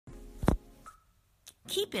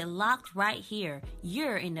Keep it locked right here.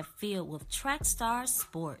 You're in the field with Trackstar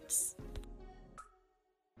Sports.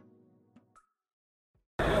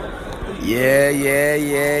 Yeah.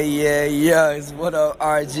 It's what up,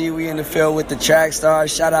 RG? We in the field with the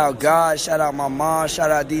Trackstar. Shout out God. Shout out my mom.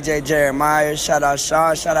 Shout out DJ Jeremiah. Shout out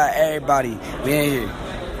Sean. Shout out everybody. We in here.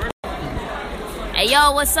 Hey,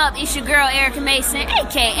 yo, what's up? It's your girl, Erica Mason,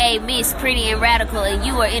 a.k.a. Miss Pretty and Radical, and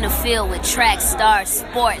you are in the field with Trackstar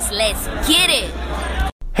Sports. Let's get it!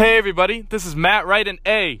 Hey, everybody. This is Matt Wright and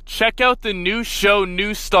A. Check out the new show,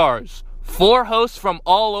 New Stars. 4 hosts from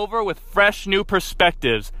all over with fresh new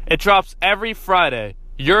perspectives. It drops every Friday.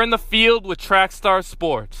 You're in the field with Trackstar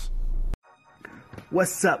Sports.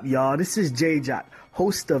 What's up, y'all? This is J-Jock,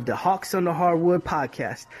 host of the Hawks on the Hardwood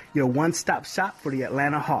podcast, your one-stop shop for the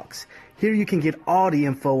Atlanta Hawks. Here you can get all the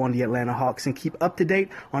info on the Atlanta Hawks and keep up to date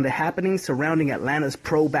on the happenings surrounding Atlanta's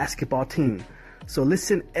pro basketball team. So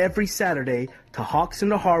listen every Saturday to Hawks on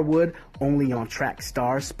the Hardwood, only on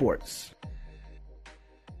Trackstar Sports.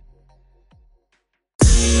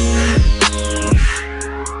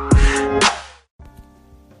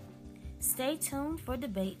 Stay tuned for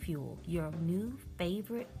Debate Fuel, your new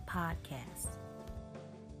favorite podcast.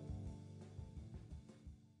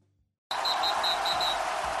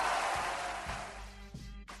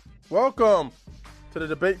 Welcome to the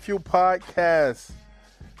Debate Fuel podcast.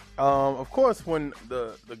 Of course, when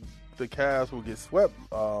the Cavs will get swept,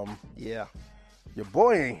 Yeah, your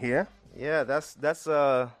boy ain't here. yeah, that's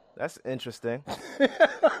interesting.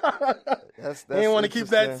 That's He didn't want to keep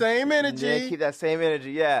that same energy. Yeah, keep that same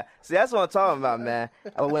energy. Yeah. See, that's what I'm talking about, man.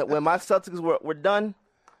 When my Celtics were done,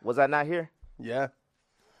 was I not here? Yeah,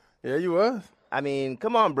 you was. I mean,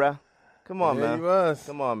 come on, bruh. Come on, Yeah, man. you was.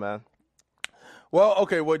 Come on, man. Well,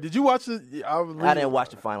 okay. Well, did you watch it? I didn't watch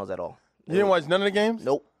the finals at all. You didn't watch none of the games?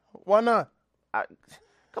 Nope. Why not?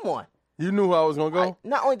 Come on. You knew how I was gonna go.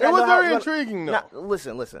 Not only It that, I was know how very it's gonna- intriguing, though.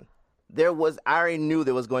 Listen. I already knew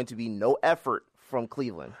there was going to be no effort from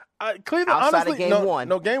Cleveland. Cleveland, Outside of honestly, game one.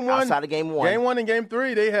 No, game one. Outside of game one. Game 1 and game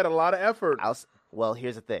 3, they had a lot of effort. Well,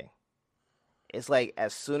 here's the thing. It's like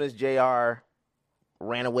as soon as JR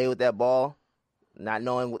ran away with that ball, not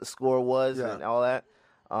knowing what the score was and all that,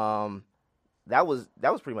 that was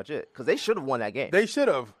pretty much it. Because they should have won that game. They should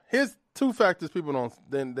have. Here's 2 factors people don't.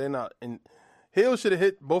 They're not. And Hill should have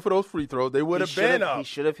hit both of those free throws. They would have been up. He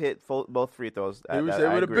should have hit both free throws. They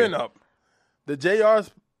would have been up. The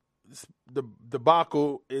JR's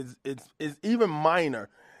debacle is even minor.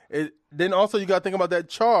 Then also you got to think about that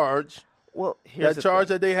charge. Well, here's that charge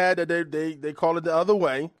that they had that they called it the other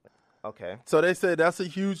way. Okay. So they said that's a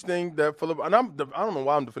huge thing that for LeBron. And I don't know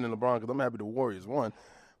why I'm defending LeBron because I'm happy the Warriors won,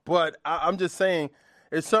 but I'm just saying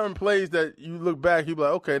it's certain plays that you look back, you be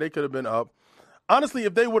like, okay, they could have been up. Honestly,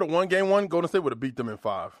 if they would have won game 1, Golden State would have beat them in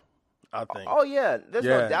 5. I think. Oh yeah, there's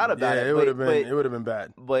no doubt about it. It would have been. It would have been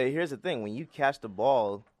bad. But here's the thing: when you catch the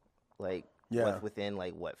ball, within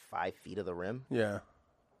 5 feet of the rim,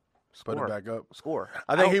 put it back up, score.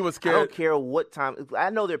 I think he was scared. I don't care what time. I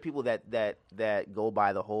know there are people that go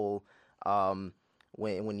by the whole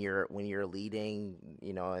when you're leading,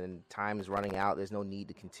 and time is running out. There's no need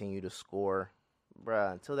to continue to score,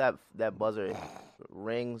 bruh. Until that buzzer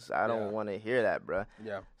rings, I don't want to hear that, bruh.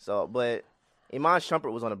 Yeah. So, but Iman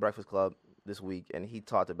Shumpert was on the Breakfast Club this week, and he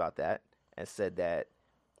talked about that and said that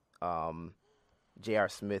J.R.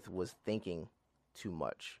 Smith was thinking too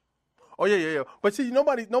much. Oh yeah. But see,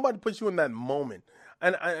 nobody puts you in that moment,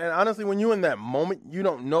 and honestly, when you're in that moment, you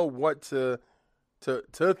don't know what to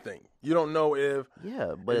think. You don't know if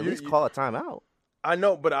but at least call a timeout. I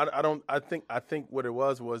know, but I don't. I think what it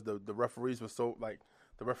was the referees were so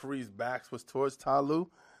the referees' backs was towards Ty Lue.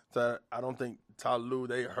 So I don't think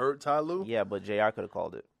they heard Ty Lue. Yeah, but JR could have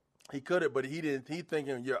called it. He could have, but he didn't. He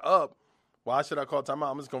thinking, you're up. Why should I call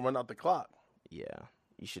timeout? I'm just going to run out the clock. Yeah,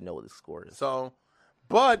 you should know what the score is. So,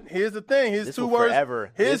 but here's the thing. His 2 words.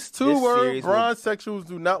 His 2 words, Bron-sexuals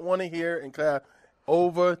do not want to hear in class,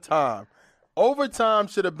 overtime. Overtime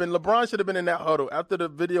should have been, LeBron should have been in that huddle. After the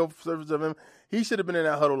video service of him, he should have been in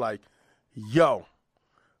that huddle like, yo,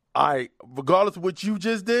 regardless of what you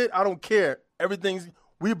just did, I don't care.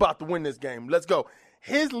 We about to win this game. Let's go.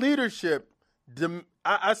 His leadership,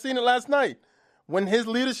 I seen it last night. When his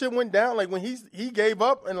leadership went down, like when he gave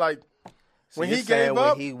up and like when he gave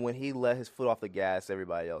up. When he let his foot off the gas,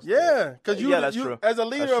 everybody else did. Yeah, because that's true. As a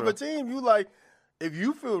leader of a team, you like, if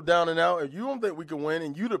you feel down and out, if you don't think we can win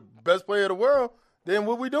and you the best player of the world, then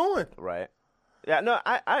what we doing? Right. Yeah, no,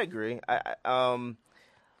 I agree. I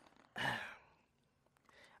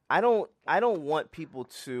don't want people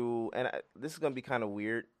to, and this is going to be kind of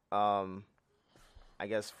weird, I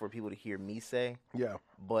guess, for people to hear me say. Yeah.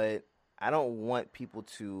 But want people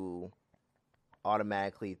to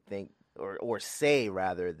automatically think or say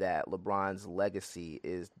rather that LeBron's legacy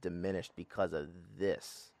is diminished because of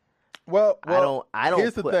this. Well, I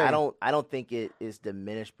here's the thing. I don't think it is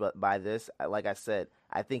diminished by this. Like I said,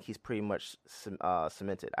 I think he's pretty much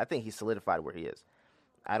cemented. I think he's solidified where he is.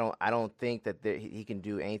 I don't think that he can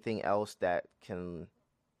do anything else that can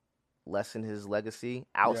lessen his legacy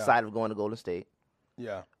outside of going to Golden State.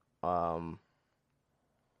 Yeah.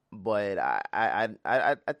 But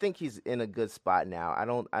I think he's in a good spot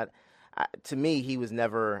now. To me, he was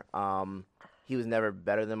never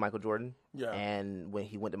better than Michael Jordan. Yeah. And when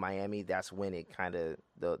he went to Miami, that's when it kind of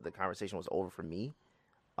the conversation was over for me.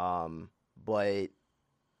 But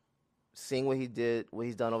seeing what he's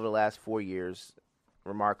done over the last 4 years,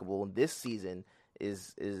 remarkable. And this season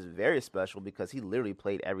is very special because he literally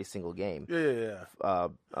played every single game. Yeah.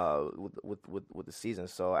 With the season,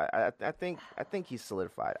 so I think he's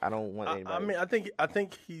solidified. I don't want anybody. I mean, I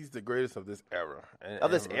think he's the greatest of this era.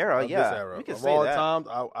 This era. We can of say all that. times,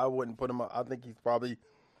 I wouldn't put him up. I think he's probably.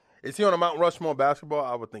 Is he on a Mount Rushmore basketball?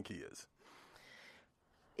 I would think he is.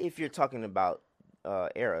 If you're talking about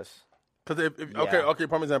eras, because okay,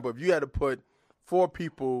 for example, if you had to put 4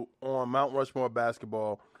 people on Mount Rushmore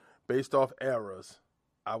basketball based off eras,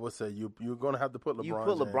 I would say you're going to have to put LeBron. You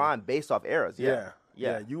put LeBron based off eras, yeah,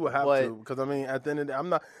 you would have to, because I mean, at the end of the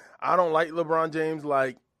day, I don't like LeBron James.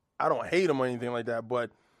 Like, I don't hate him or anything like that,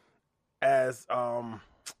 but as I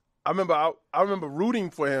remember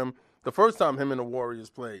rooting for him the first time him and the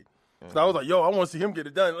Warriors played. So I was like, yo, I want to see him get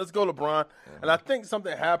it done. Let's go, LeBron. And I think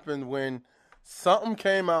something happened when something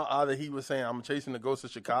came out either he was saying, I'm chasing the ghost of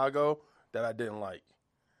Chicago, that I didn't like.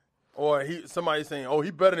 Or somebody saying, oh, he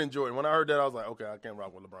better than Jordan. When I heard that, I was like, okay, I can't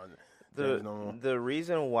rock with LeBron. The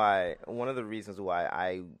reason why, one of the reasons why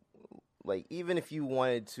I, like, even if you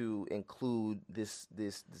wanted to include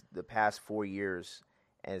the past 4 years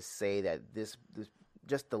and say that this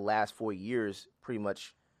just the last 4 years pretty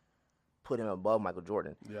much put him above Michael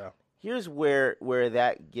Jordan. Yeah. Here's where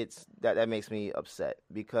that gets that makes me upset,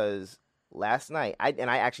 because last night I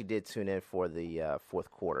actually did tune in for the fourth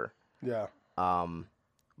quarter. Yeah.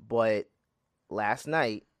 But last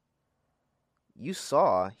night you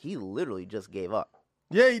saw he literally just gave up.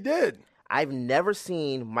 Yeah, he did. I've never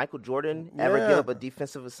seen Michael Jordan ever give up a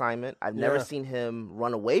defensive assignment. I've never seen him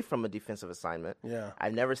run away from a defensive assignment. Yeah.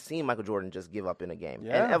 I've never seen Michael Jordan just give up in a game.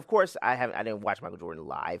 Yeah. And of course I didn't watch Michael Jordan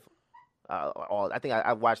live. I think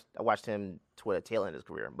I watched him toward the tail end of his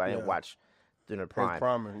career, but I didn't watch during the prime. His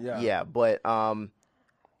prime, yeah. Yeah, but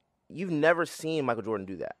you've never seen Michael Jordan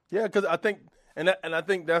do that. Yeah, because I think, and I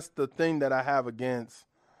think that's the thing that I have against,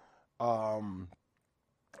 the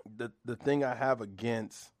thing I have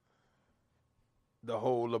against the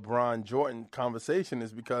whole LeBron Jordan conversation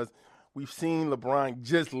is because we've seen LeBron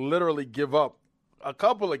just literally give up a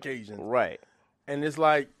couple occasions, right? And it's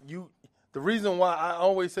like the reason why I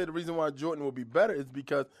always say the reason why Jordan will be better is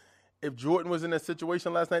because if Jordan was in that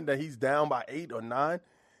situation last night that he's down by 8 or 9,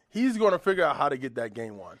 he's going to figure out how to get that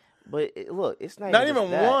game won. But look, it's not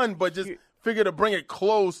even one, but just figure to bring it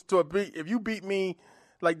close to a beat. If you beat me,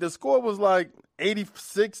 like the score was like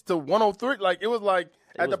 86 to 103. Like it was like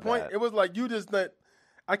at the point it was like you just not.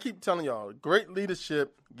 I keep telling y'all, great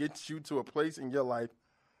leadership gets you to a place in your life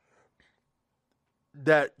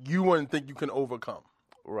that you wouldn't think you can overcome.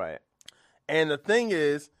 Right. And the thing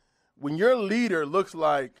is, when your leader looks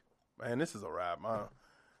like, man, this is a wrap.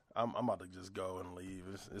 I'm about to just go and leave.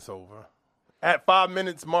 It's over. At 5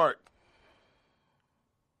 minutes mark.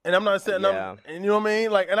 And I'm not saying, and you know what I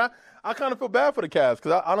mean? Like, and I kind of feel bad for the Cavs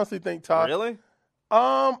because I honestly think Todd. Really?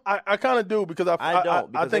 I kind of do because I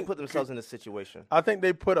don't because I think they put themselves in this situation. I think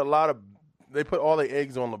they put all their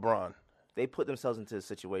eggs on LeBron. They put themselves into this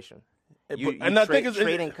situation. I think it's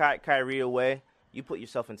trading Kyrie away. You put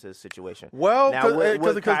yourself into this situation. Well,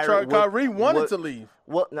 because Kyrie wanted to leave.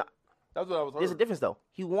 Well, no, that's what I was. There's a difference though.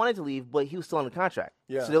 He wanted to leave, but he was still on the contract.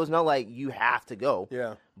 Yeah. So there was no like you have to go.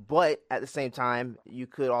 Yeah. But at the same time, you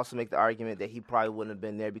could also make the argument that he probably wouldn't have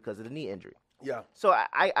been there because of the knee injury. Yeah. So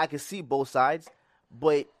I could see both sides,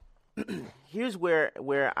 but here's where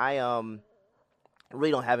I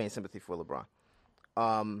really don't have any sympathy for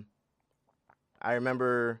LeBron. I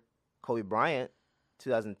remember Kobe Bryant,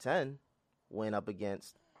 2010, went up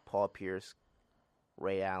against Paul Pierce,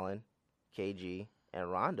 Ray Allen, KG,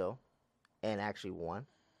 and Rondo, and actually won.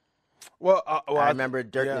 Well, I remember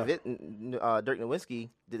Dirk Nowitzki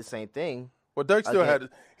did the same thing. Well, Dirk still had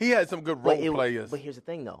some good role players. But here's the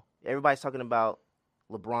thing, though. Everybody's talking about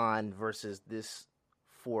LeBron versus this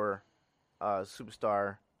four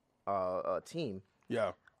superstar team.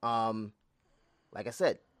 Yeah. Like I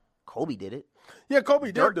said, Kobe did it. Yeah,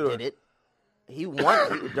 Kobe Dirk did did it.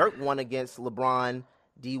 Dirk won against LeBron,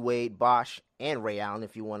 D Wade, Bosh, and Ray Allen.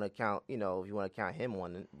 If you want to count, him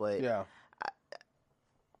one. But yeah,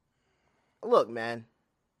 look, man.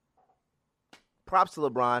 Props to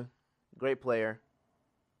LeBron, great player,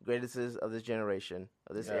 greatest of this generation,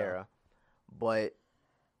 of this era. But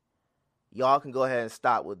y'all can go ahead and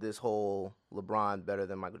stop with this whole LeBron better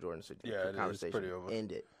than Michael Jordan conversation. Pretty over.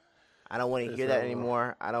 End it. I don't want to hear that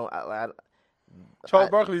anymore. Charles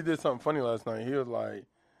Barkley did something funny last night. He was like,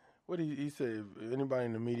 what did he say? If anybody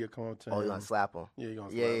in the media come up to him. Oh, you're going to slap him. Yeah, you're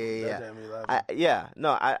going to slap him. Yeah.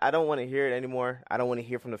 No, I don't want to hear it anymore. I don't want to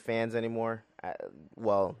hear from the fans anymore.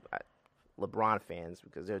 LeBron fans,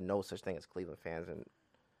 because there's no such thing as Cleveland fans. And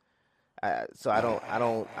so I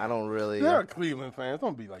don't really. There are Cleveland fans.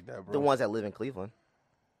 Don't be like that, bro. The ones that live in Cleveland.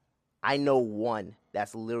 I know one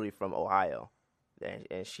that's literally from Ohio,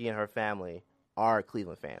 and she and her family are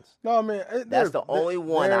Cleveland fans. No, man, that's the only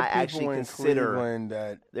one I actually consider.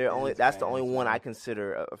 That's the only one I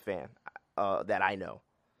consider a fan that I know.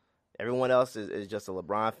 Everyone else is just a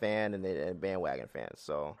LeBron fan and a bandwagon fan.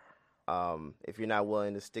 So, if you're not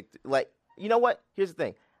willing to stick, you know what? Here's the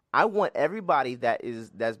thing. I want everybody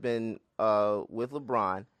that's been with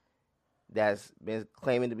LeBron, that's been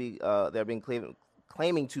claiming to be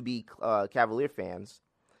claiming to be Cavalier fans.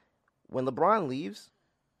 When LeBron leaves,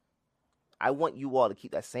 I want you all to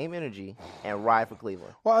keep that same energy and ride for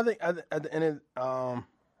Cleveland. Well, I think at the end of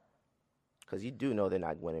because you do know they're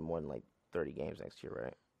not winning more than like 30 games next year,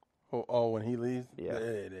 right? Oh, when he leaves? Yeah.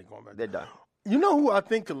 They're going back. They're done. You know who I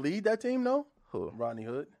think could lead that team, though? Who? Rodney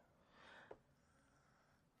Hood.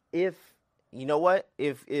 If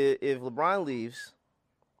LeBron leaves,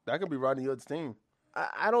 that could be Rodney Hood's team.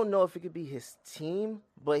 I don't know if it could be his team,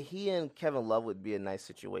 but he and Kevin Love would be a nice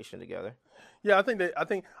situation together. Yeah, I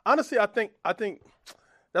think honestly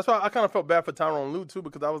that's why I kind of felt bad for Tyronn Lue too,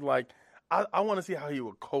 because I was like, I want to see how he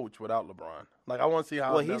would coach without LeBron. Like, I want to see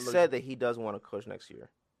how. Well, he said that he does want to coach next year.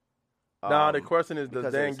 Nah, the question is,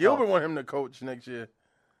 does Dan Gilbert want him to coach next year?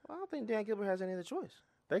 Well, I don't think Dan Gilbert has any other choice.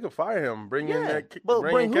 They could fire him, bring in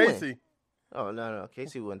Casey. Oh no,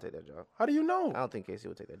 Casey wouldn't take that job. How do you know? I don't think Casey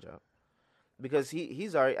would take that job because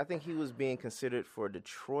he's already. I think he was being considered for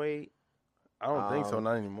Detroit. I don't think so,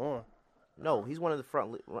 not anymore. No, he's one of the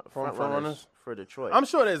front runners for Detroit. I'm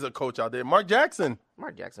sure there's a coach out there. Mark Jackson.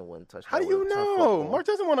 Mark Jackson wouldn't touch. How do you know? Mark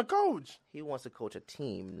Jackson want to coach. He wants to coach a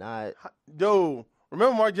team, not. Yo,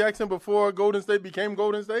 remember Mark Jackson before Golden State became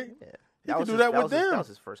Golden State? Yeah, he could do that with them. That was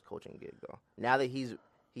his first coaching gig, though. Now that he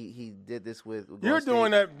did this with You're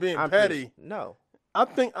doing that being petty. No, I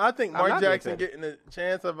think Mark Jackson getting a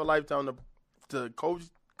chance of a lifetime to coach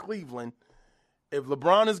Cleveland. If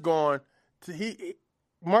LeBron is gone,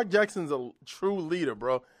 Mark Jackson's a true leader,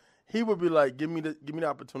 bro. He would be like, give me the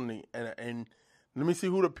opportunity and let me see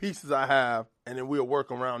who the pieces I have, and then we'll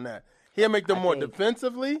work around that. He'll make them more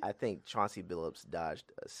defensively. I think Chauncey Billups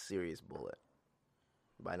dodged a serious bullet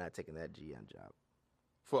by not taking that GM job.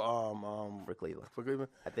 For Cleveland. For Cleveland?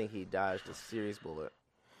 I think he dodged a serious bullet.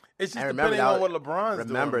 It's just depending on what LeBron's doing,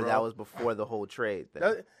 Remember, that was before the whole trade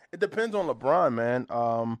thing. It depends on LeBron, man.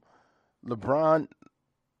 LeBron,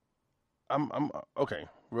 I'm okay,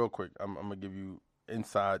 real quick. I'm going to give you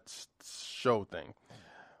inside show thing.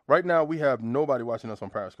 Right now, we have nobody watching us on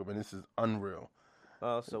Periscope, and this is unreal.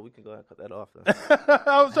 Oh, so we can go ahead and cut that off then.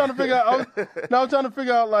 I was trying to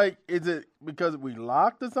figure out, like, is it because we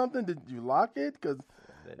locked or something? Did you lock it? Because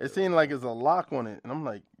it seemed like it's a lock on it. And I'm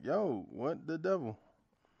like, yo, what the devil?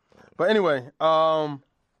 But anyway, and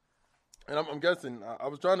I'm guessing, I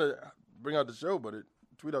was trying to tweet out the show, but it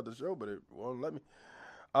won't let me.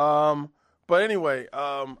 But anyway,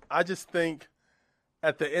 I just think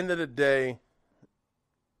at the end of the day,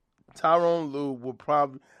 Tyronn Lue will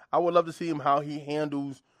I would love to see him how he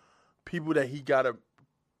handles people that he gotta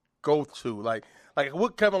go to. Like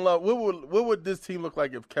what Kevin Love, what would this team look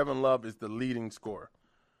like if Kevin Love is the leading scorer?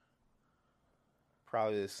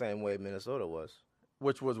 Probably the same way Minnesota was.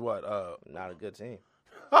 Which was what? Not a good team.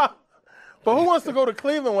 But who wants to go to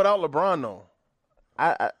Cleveland without LeBron though?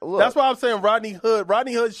 Look, that's why I'm saying Rodney Hood.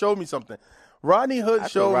 Rodney Hood showed me something. Rodney Hood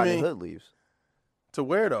showed me. Rodney Hood leaves. To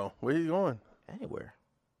where though? Where he going?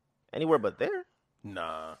 Anywhere but there.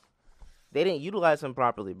 Nah. They didn't utilize him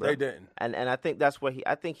properly, bro. They didn't. And I think that's where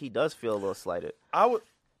I think he does feel a little slighted. I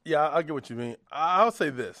get what you mean. I'll say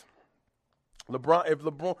this. Let's look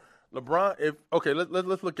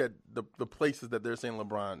at the places that they're saying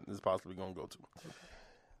LeBron is possibly going to go to.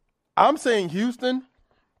 I'm saying Houston.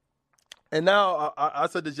 And now I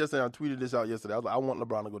said this yesterday. I tweeted this out yesterday. I was like, I want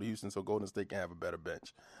LeBron to go to Houston so Golden State can have a better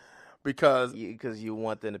bench. because you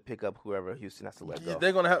want them to pick up whoever Houston has to let go.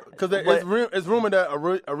 They're gonna have because it's rumored that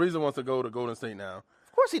Ariza wants to go to Golden State now.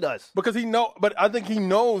 Of course he does. Because but I think he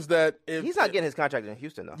knows that if he's not getting his contract in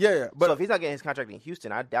Houston though. Yeah. But so if he's not getting his contract in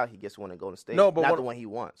Houston, I doubt he gets one in Golden State. No, but not the one he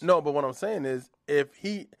wants. No, but what I'm saying is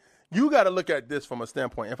you got to look at this from a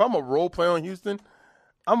standpoint. If I'm a role player in Houston,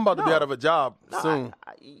 I'm about to be out of a job soon.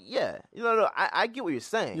 I get what you're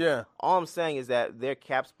saying. Yeah. All I'm saying is that their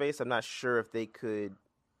cap space, I'm not sure if they could.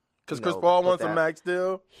 Because Chris Paul wants a max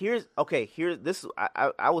deal.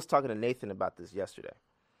 I was talking to Nathan about this yesterday.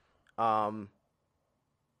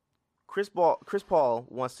 Chris Paul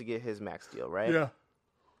wants to get his max deal, right? Yeah.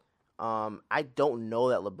 I don't know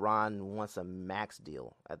that LeBron wants a max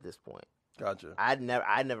deal at this point. Gotcha. I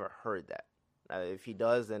never heard that. If he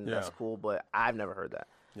does, then that's cool. But I've never heard that.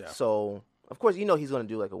 Yeah. So of course, he's going to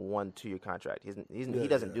do like a 1-2 year contract. He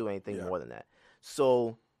doesn't do anything more than that.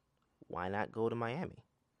 So why not go to Miami?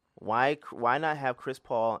 Why not have Chris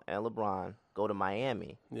Paul and LeBron go to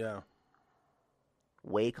Miami? Yeah.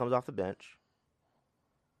 Wade comes off the bench,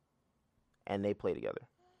 and they play together.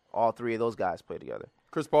 All three of those guys play together.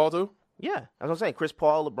 Chris Paul too? Yeah, that's what I'm saying. Chris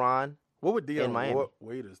Paul, LeBron. What would Dion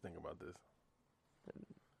Waiters think about this?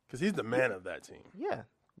 Because he's the man of that team. Yeah.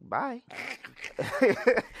 Bye.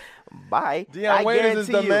 Bye. Dion Waiters is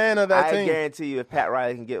the man of that team. I guarantee you, if Pat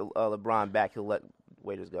Riley can get LeBron back, he'll let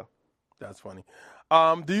Waiters go. That's funny.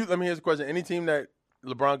 Let me ask a question. Any team that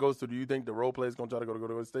LeBron goes to, do you think the role player is going to try to go to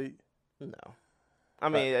Golden State? No. I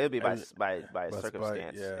mean, it'll be by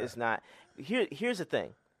circumstance. Yeah. It's not. Here's the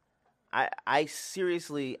thing. I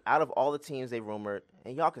seriously, out of all the teams they rumored,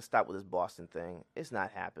 and y'all can stop with this Boston thing, it's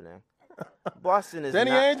not happening. Boston is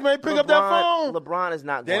Danny not. Ainge may pick up that phone. LeBron is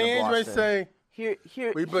not going to Boston. Danny Ainge may say,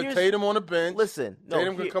 we put Tatum on the bench. Listen,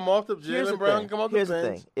 Tatum can come off the Jaylen Brown can come off the bench. Here's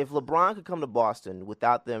the thing. If LeBron could come to Boston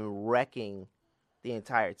without them wrecking the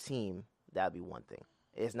entire team, that would be one thing.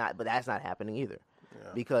 It's not, but that's not happening either.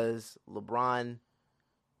 Yeah. Because LeBron,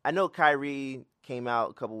 I know Kyrie came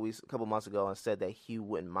out a couple months ago and said that he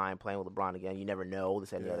wouldn't mind playing with LeBron again. You never know,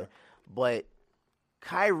 this and the other. But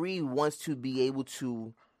Kyrie wants to be able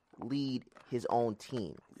to lead his own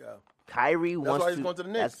team. Yeah. Kyrie wants to. That's why he's going to the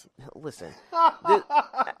Knicks. Listen,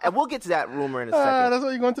 and we'll get to that rumor in a second. That's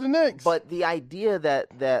why he's going to the Knicks. But the idea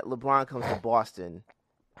that LeBron comes to Boston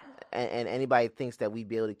and anybody thinks that we'd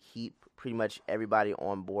be able to keep pretty much everybody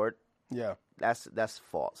on board, that's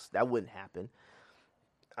false. That wouldn't happen.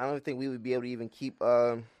 I don't think we would be able to even keep. We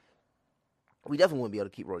definitely wouldn't be able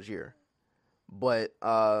to keep Rozier, but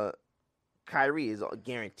Kyrie is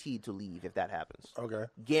guaranteed to leave if that happens. Okay,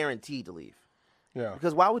 guaranteed to leave. Yeah,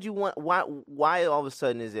 because why would you want? Why all of a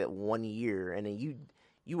sudden is it 1 year and then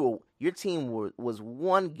your team was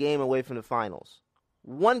 1 game away from the finals,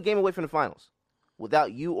 1 game away from the finals,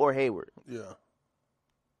 without you or Hayward. Yeah.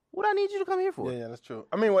 What I need you to come here for? Yeah, that's true.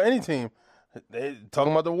 I mean, with any team, they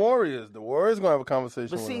talking about the Warriors. The Warriors gonna have a conversation.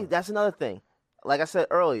 But with see, them. That's another thing. Like I said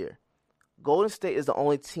earlier, Golden State is the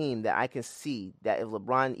only team that I can see that if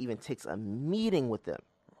LeBron even takes a meeting with them,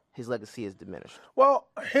 his legacy is diminished. Well,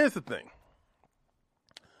 here's the thing.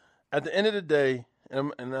 At the end of the day,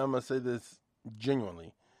 and I'm gonna say this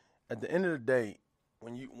genuinely, at the end of the day,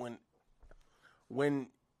 when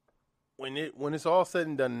it's all said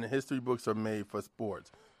and done, and the history books are made for sports,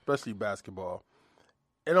 especially basketball,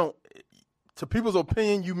 to people's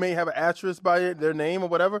opinion, you may have an asterisk by it, their name or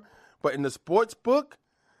whatever, but in the sports book,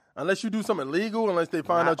 unless you do something illegal, unless they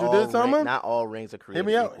find out you did something, not all rings are created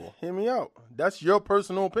equal. Hear me out. That's your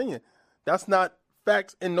personal opinion. That's not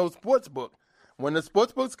facts in no sports book. When the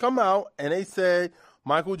sports books come out and they say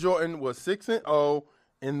Michael Jordan was 6-0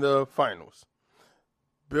 in the finals,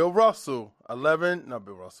 Bill Russell, 11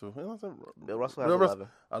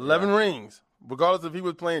 rings. Regardless if he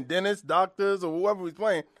was playing dentists, doctors, or whoever he was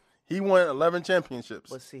playing, he won 11 championships.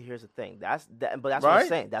 But see, here's the thing. But that's what I'm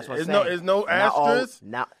saying. That's what I'm saying. There's no asterisk.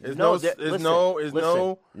 Not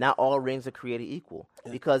all rings are created equal.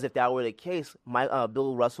 Because if that were the case,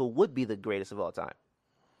 Bill Russell would be the greatest of all time.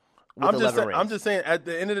 I'm just saying, at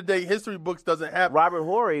the end of the day, history books doesn't have. Robert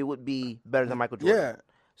Horry would be better than Michael Jordan. Yeah.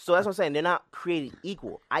 So that's what I'm saying. They're not created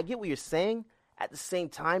equal. I get what you're saying. At the same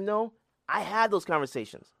time, though, I had those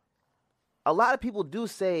conversations. A lot of people do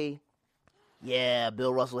say, yeah,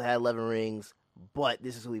 Bill Russell had 11 rings, but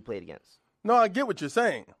this is who he played against. No, I get what you're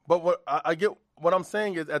saying. But what I'm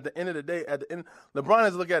saying is, at the end of the day, LeBron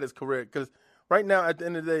has to look at his career, because right now, at the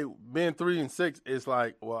end of the day, being 3-6 is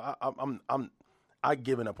like, well, I'm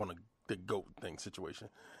giving up on the GOAT thing situation.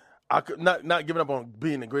 I could not giving up on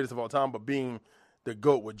being the greatest of all time, but being the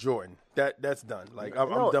GOAT with Jordan. That's done. Like I'm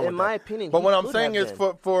done with that. In my opinion, but what I'm saying is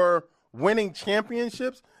for winning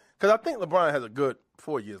championships, because I think LeBron has a good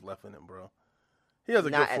 4 years left in him, bro. He has a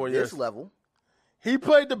good 4 years. Not at this level. He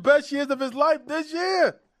played the best years of his life this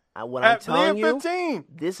year. What I'm telling you, 15.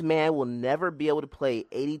 This man will never be able to play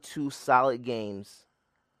 82 solid games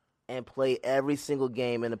and play every single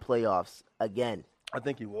game in the playoffs again. I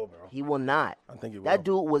think he will, bro. He will not. I think he will. That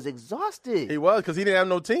dude was exhausted. He was because he didn't have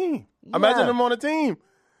no team. Yeah. Imagine him on a team.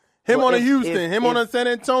 Him on a Houston. Him on a San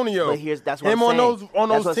Antonio. But that's what him I'm on saying.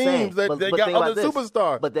 those teams that they got other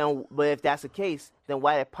superstars. But if that's the case, then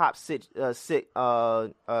why did Pop sit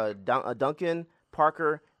Duncan,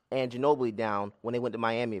 Parker, and Ginobili down when they went to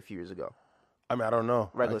Miami a few years ago? I mean, I don't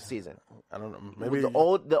know. Regular season. I don't know. Maybe the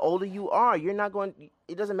older you are, you're not going.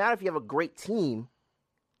 It doesn't matter if you have a great team.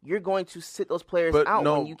 You're going to sit those players out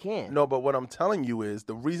when you can. No, but what I'm telling you is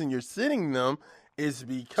the reason you're sitting them is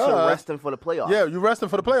because to rest them for the playoffs. Yeah, you rest them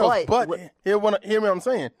for the playoffs. But hear what I'm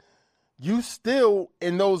saying. You still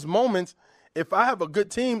in those moments. If I have a good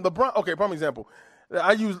team, LeBron. Okay, prime example.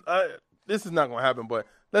 This is not going to happen, but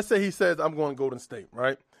let's say he says I'm going to Golden State,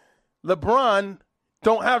 right? LeBron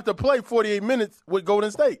don't have to play 48 minutes with Golden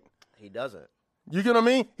State. He doesn't. You get what I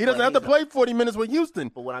mean? He doesn't have to play 40 minutes with Houston.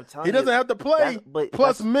 But what I'm telling you, he doesn't have to play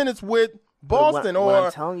plus minutes with Boston what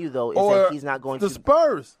I'm telling you though is that he's not going to the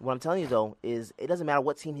Spurs. What I'm telling you though is it doesn't matter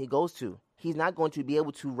what team he goes to. He's not going to be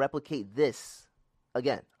able to replicate this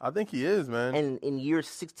again. I think he is, man. And in years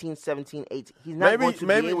 16, 17, 18, he's not going to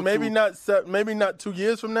be able to. Maybe not 2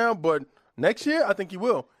 years from now, but next year I think he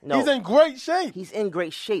will. No, he's in great shape. He's in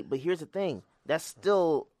great shape, but here's the thing. That's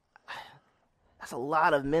a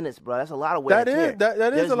lot of minutes, bro. That's a lot of wear and tear.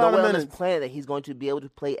 That is a lot of minutes. There's no way on this planet that he's going to be able to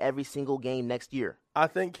play every single game next year. I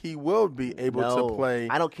think he will be able to play.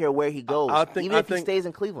 I don't care where he goes, even if he stays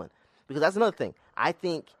in Cleveland. Because that's another thing. I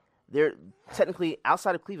think they're technically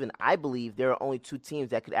outside of Cleveland. I believe there are only two teams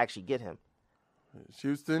that could actually get him.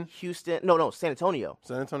 Houston. No, San Antonio.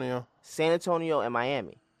 San Antonio and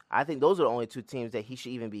Miami. I think those are the only two teams that he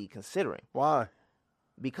should even be considering. Why?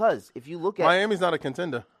 Because if you look at Miami's not a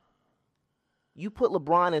contender. You put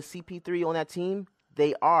LeBron and CP3 on that team,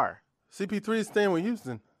 they are. CP3 is staying with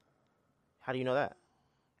Houston. How do you know that?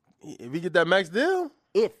 If he get that max deal?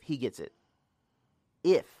 If he gets it.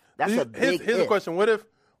 That's a big Here's a question. What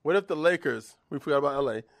if the Lakers, we forgot about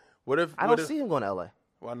LA. I don't see him going to LA.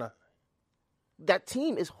 Why not? That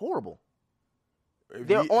team is horrible. Here's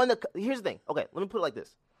the thing. Okay, let me put it like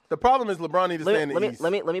this. The problem is LeBron needs to stay in the East.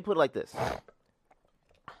 Let me put it like this.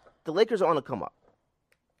 The Lakers are on the come up.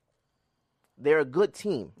 They're a good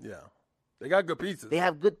team. Yeah. They got good pieces. They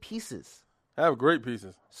have good pieces. They have great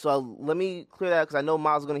pieces. So let me clear that because I know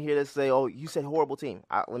Miles is going to hear this and say, oh, you said horrible team.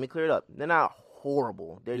 Let me clear it up. They're not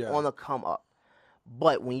horrible. They're on the come up.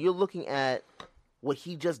 But when you're looking at what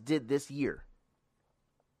he just did this year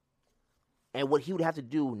and what he would have to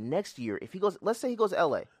do next year, if he goes, let's say he goes to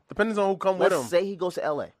L.A. Depends on who come with him. Let's say he goes to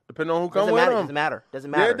L.A. Depending on who come with him. Doesn't matter.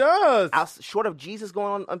 Yeah, it does. Short of Jesus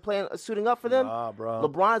going on and playing, suiting up for them, bro.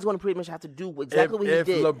 LeBron is going to pretty much have to do exactly what he did.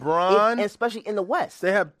 If LeBron, especially in the West,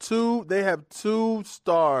 they have two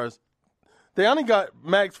stars. They only got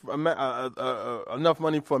max enough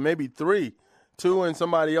money for maybe 3, 2, and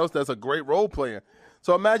somebody else that's a great role player.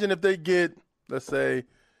 So imagine if they get, let's say,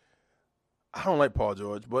 I don't like Paul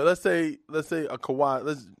George, but let's say a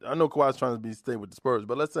Kawhi. I know Kawhi's trying to stay with the Spurs,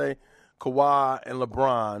 but let's say Kawhi and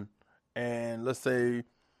LeBron, and let's say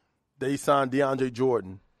they sign DeAndre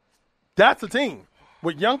Jordan. That's a team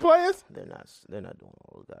with young players. They're not doing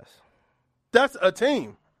all those guys. That's a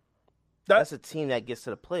team. That's a team that gets to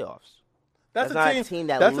the playoffs. That's not a team.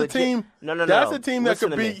 that That's legit, a team. No. That's a team that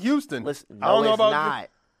could beat Houston. I don't know about not.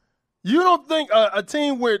 You don't think a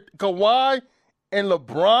team with Kawhi and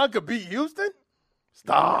LeBron could beat Houston?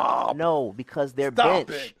 Stop. No, because their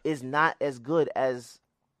bench is not as good as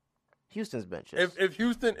Houston's bench is. If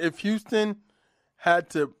Houston had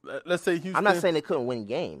to, let's say Houston. I'm not saying they couldn't win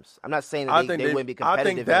games. I'm not saying that they wouldn't be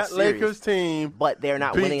competitive. I think that Lakers team, but they're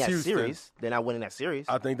not winning that series. They're not winning that series.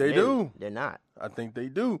 I think they do. They're not. I think they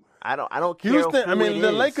do. I don't care. Houston. I mean,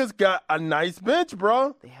 the Lakers got a nice bench,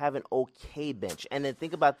 bro. They have an okay bench, and then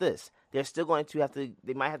think about this: they're still going to have to.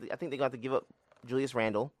 They might have to. I think they're going to have to give up Julius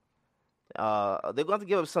Randle. They're going to have to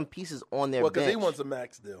give up some pieces on their bench. Well, because he wants a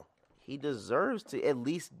max deal. He deserves to at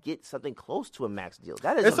least get something close to a max deal.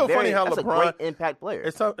 That is a great impact player.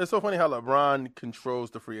 It's so funny how LeBron controls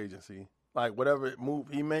the free agency. Like, whatever move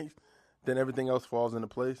he makes, then everything else falls into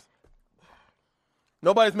place.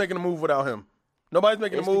 Nobody's making a move without him. Nobody's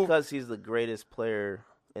making a move. Because he's the greatest player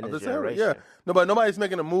in this generation. Yeah. Nobody's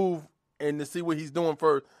making a move and to see what he's doing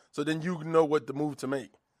first, so then you know what the move to make.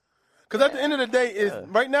 Because at the end of the day,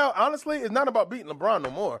 right now, honestly, it's not about beating LeBron no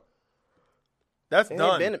more. That's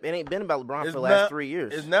done. It ain't been about LeBron for the last 3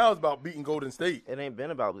 years. It's about beating Golden State. It ain't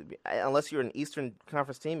been about unless you're an Eastern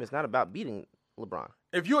Conference team. It's not about beating LeBron.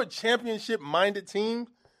 If you're a championship-minded team,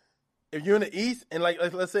 if you're in the East, and like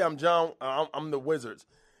let's say I'm the Wizards,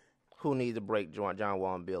 who needs to break John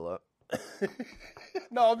Wall and Bill up?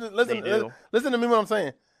 No, I'm just listen to me. What I'm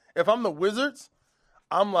saying. If I'm the Wizards,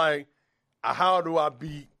 I'm like, how do I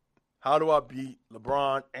beat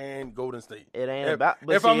LeBron and Golden State? It ain't about.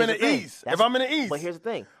 If I'm in the East, But here's the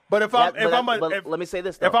thing. But let me say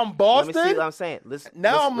this though. If I'm Boston, let me see what I'm saying.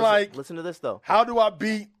 Listen to this though. How do I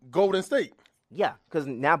beat Golden State? Yeah, because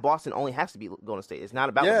now Boston only has to beat Golden State. It's not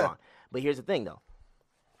about LeBron. But here's the thing though.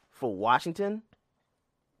 For Washington,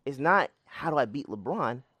 it's not how do I beat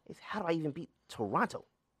LeBron. It's how do I even beat Toronto.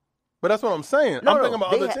 But that's what I'm saying. I'm thinking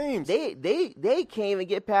about other teams. They can't even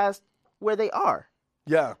get past where they are.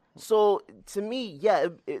 Yeah. So to me,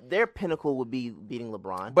 their pinnacle would be beating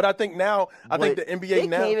LeBron. But I think now, think the NBA they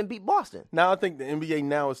can't even beat Boston. Now I think the NBA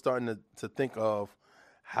now is starting to think of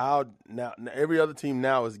how now every other team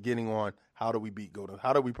now is getting on how do we beat Golden?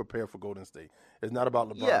 How do we prepare for Golden State? It's not about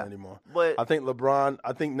LeBron anymore. But I think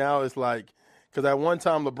now it's like because at one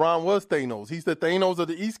time LeBron was Thanos. He's the Thanos of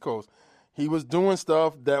the East Coast. He was doing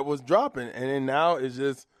stuff that was dropping, and then now it's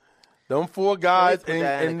just them four guys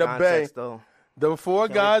in the Bay. Though? The four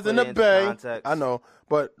guys in the Bay. Context. I know,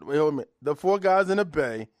 but wait a minute. The four guys in the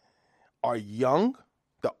Bay are young.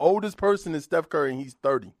 The oldest person is Steph Curry, and he's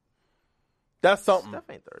 30. That's something. Steph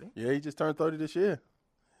ain't 30. Yeah, he just turned 30 this year.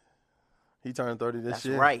 He turned 30 this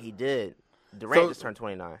year. That's right, he did. Durant just turned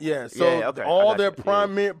 29. Yeah, so all their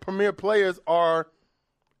premier players are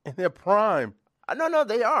in their prime. No,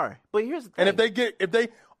 they are. But here's the thing. And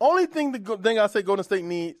only thing I say Golden State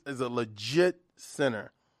needs is a legit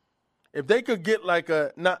center. If they could get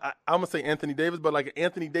I'm gonna say Anthony Davis, but like an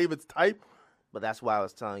Anthony Davis type. But that's why I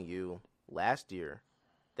was telling you last year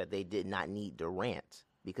that they did not need Durant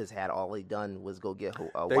because all they done was go get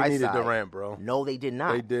Whiteside. They needed Durant, bro. No, they did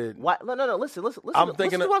not. They did. Why? No. Listen. I'm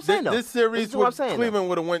thinking listen to what I'm saying, this series with Cleveland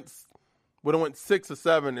would have went 6 or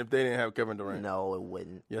 7 if they didn't have Kevin Durant. No, it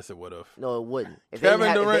wouldn't. Yes, it would have. No, it wouldn't. If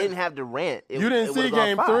Kevin Durant, if they didn't have Durant, you didn't see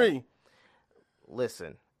Game 3.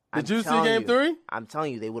 Listen. Did you see Game 3? I'm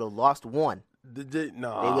telling you, they would have lost 1. No.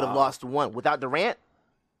 They would have lost 1 without Durant.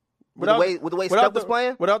 With the way Steph was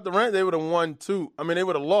playing, without Durant, they would have won 2. I mean, they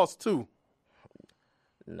would have lost 2.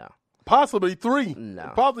 No. Possibly 3.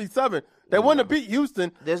 No. Probably 7. They wouldn't have beat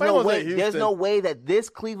Houston. There's no way that this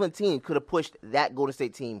Cleveland team could have pushed that Golden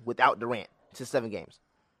State team without Durant to 7 games.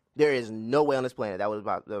 There is no way on this planet that would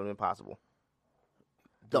have been possible.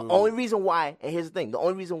 The only reason why, and here's the thing, the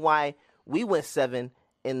only reason why we went 7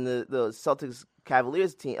 in the Celtics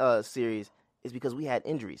Cavaliers team series is because we had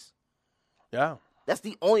injuries. Yeah. That's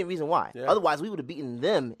the only reason why. Yeah. Otherwise, we would have beaten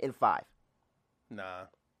them in 5. Nah.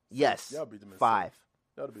 Yes. Y'all beat them in 5.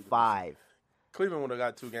 5. Cleveland would have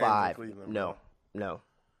got 2 games 5. in Cleveland. No,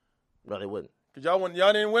 they wouldn't. Because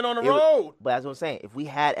y'all didn't win on the road. But that's what I'm saying. If we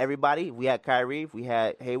had everybody, if we had Kyrie, if we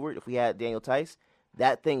had Hayward, if we had Daniel Tice,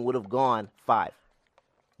 that thing would have gone 5.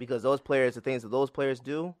 Because those players, the things that those players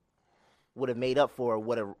do, would have made up for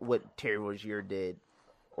what Terry Rozier did,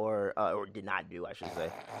 or did not do, I should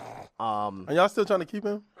say. Are y'all still trying to keep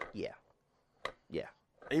him? Yeah.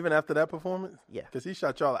 Even after that performance? Yeah. Because he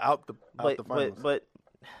shot y'all out the finals. But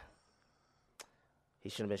he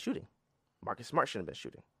shouldn't have been shooting. Marcus Smart shouldn't have been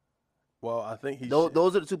shooting. Well, I think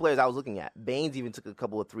those are the 2 players I was looking at. Baines even took a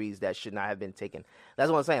couple of threes that should not have been taken. That's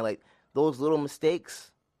what I'm saying. Like, those little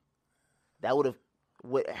mistakes, that would have,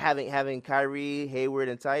 having Kyrie, Hayward,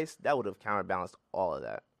 and Tice, that would have counterbalanced all of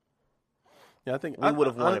that. Yeah, I think we would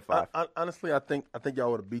have won in 5. Honestly, I think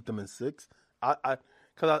y'all would have beat them in 6.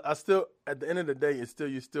 Because I still, at the end of the day,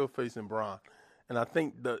 you're still facing Bron, and I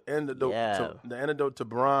think the antidote to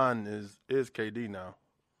Bron is KD now.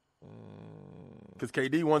 Because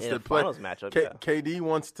KD wants to play. Matchup, KD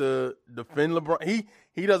wants to defend LeBron.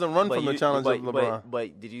 He doesn't run from the challenge of LeBron.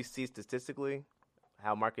 But did you see statistically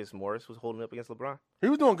how Marcus Morris was holding up against LeBron? He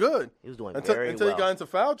was doing good. He was doing until he got into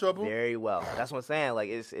foul trouble. Very well. That's what I'm saying. Like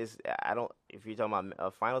it's I don't. If you're talking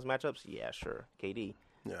about finals matchups, yeah, sure, KD.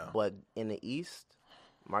 Yeah. But in the East,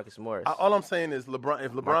 Marcus Morris. All I'm saying is LeBron.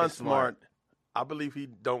 If LeBron's smart, I believe he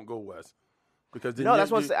don't go west. Because that's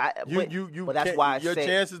why your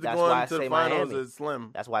chances to go into the finals is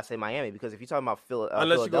slim. That's why I say Miami. Because if you're talking about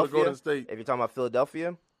unless you go to Golden State, if you're talking about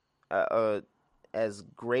Philadelphia, as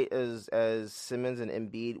great as Simmons and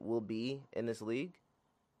Embiid will be in this league,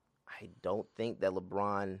 I don't think that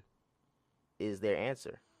LeBron is their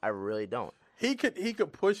answer. I really don't. He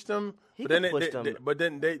could push them, but then they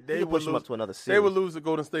would push them up to another series. They would lose to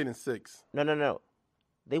Golden State in 6. No.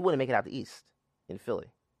 They wouldn't make it out the East. in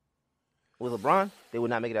Philly. With LeBron, they would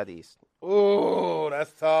not make it out the East. Oh,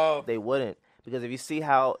 that's tough. They wouldn't. Because if you see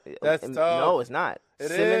how... That's tough. No, it's not.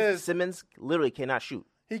 Is. Simmons literally cannot shoot.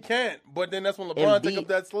 He can't, but then that's when LeBron took up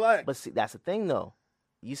that slack. But see, that's the thing, though.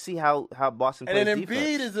 You see how Boston plays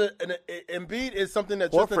defense. And Embiid is something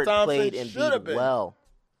that Tristan Thompson should have been. Well.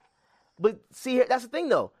 But see, that's the thing,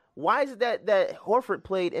 though. Why is it that Horford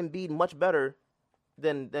played Embiid much better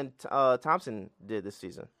than Thompson did this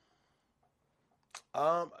season?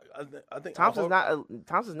 I think Thompson's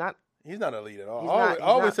not. He's not elite at all. I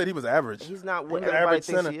always said he was average. He's not what everybody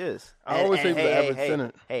thinks he is. I always say he was an average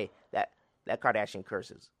center. Hey, that Kardashian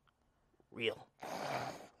curse is real.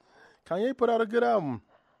 Kanye put out a good album.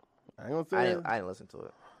 I ain't gonna say I didn't listen to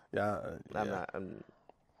it. Yeah,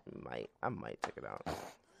 I might check it out.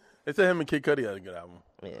 They said him and Kid Cudi had a good album.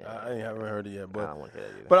 Yeah, I haven't heard it yet, but I don't want to hear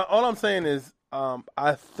that either. But all I'm saying is,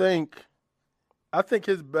 I think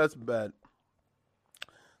his best bet.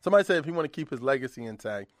 Somebody said if he want to keep his legacy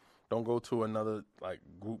intact, don't go to another like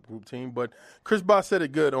group team. But Chris Bosh said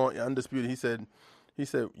it good on Undisputed. He said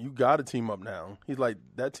you got to team up now. He's like,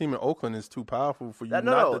 that team in Oakland is too powerful for you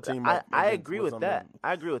not to team up. I agree with that.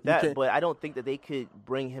 But I don't think that they could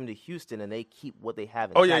bring him to Houston and they keep what they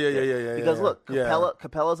have. Oh yeah. Because look,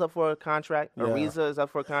 Capella's up for a contract. Ariza is up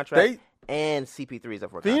for a contract. And CP3 is up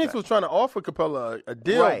for a contract. Phoenix was trying to offer Capella a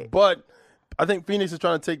deal, right. But I think Phoenix is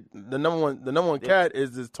trying to take the number one cat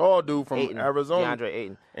is this tall dude from Arizona, DeAndre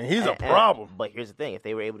Ayton, and he's a problem. But here's the thing: if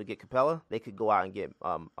they were able to get Capella, they could go out and get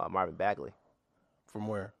Marvin Bagley. From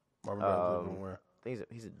where? Marvin Bagley from where? I think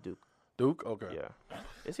he's a Duke. Duke? Okay. Yeah.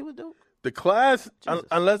 Is he with Duke? The class,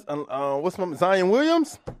 unless what's my Zion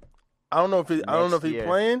Williams? I don't know if he's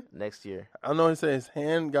playing next year. I know he said his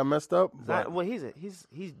hand got messed up. Well, he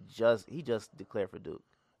just declared for Duke.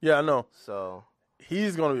 Yeah, I know. So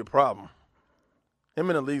he's going to be a problem. Him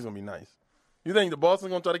in the league's going to be nice. You think the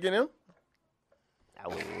Boston's going to try to get him? I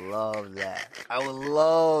would love that. I would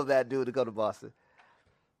love that dude to go to Boston.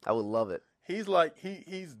 I would love it. He's like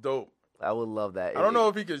he's dope. I would love that. I don't know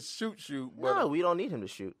if he could shoot. But no, we don't need him to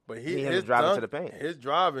shoot. But we need him to drive into the paint. His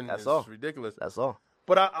driving is ridiculous. That's all.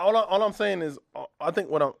 But all I'm saying is, I think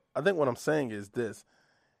what I'm saying is this: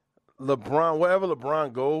 LeBron, wherever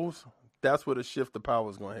LeBron goes, that's where the shift of power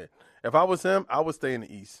is going to hit. If I was him, I would stay in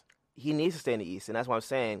the East. He needs to stay in the East, and that's why I'm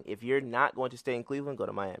saying if you're not going to stay in Cleveland, go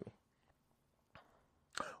to Miami.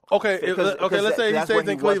 Okay, let's say he stays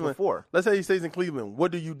in Cleveland. Let's say he stays in Cleveland.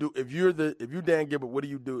 What do you do if you're Dan Gilbert? What do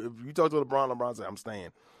you do if you talk to LeBron says, "I'm staying.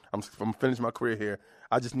 I'm finishing my career here.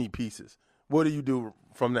 I just need pieces." What do you do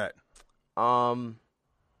from that?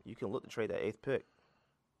 You can look to trade that 8th pick.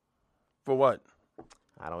 For what?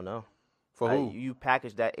 I don't know. For who? You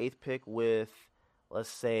package that 8th pick with, let's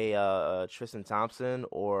say, Tristan Thompson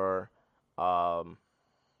or.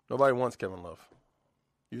 Nobody wants Kevin Love.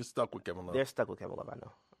 You're stuck with Kevin Love. They're stuck with Kevin Love. I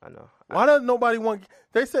know. Why does nobody want?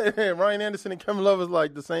 They said Ryan Anderson and Kevin Love is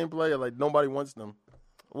like the same player. Like nobody wants them.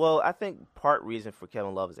 Well, I think part reason for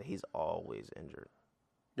Kevin Love is that he's always injured.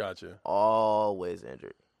 Gotcha. Always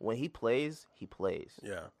injured. When he plays, he plays.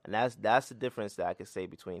 Yeah. And that's the difference that I could say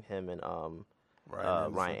between him and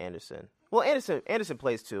Ryan Anderson. Well, Anderson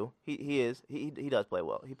plays too. He does play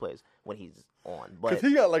well. He plays when he's on. But because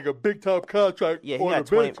he got like a big time contract. Yeah, he got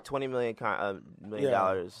 $20 million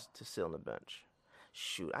to sit on the bench.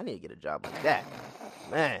 Shoot, I need to get a job like that,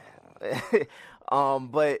 man.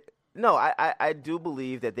 But no, I do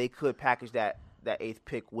believe that they could package that 8th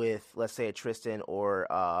pick with, let's say, a Tristan or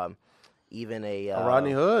even a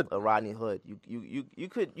Rodney Hood. A Rodney Hood. You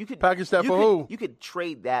could package that for who? You could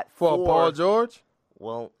trade that for Paul George.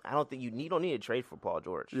 Well, I don't think you don't need to trade for Paul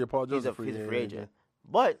George. Yeah, Paul George he's a free agent.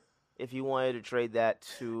 But if you wanted to trade that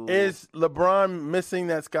to... Is LeBron missing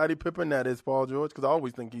that Scottie Pippen that is Paul George? Because I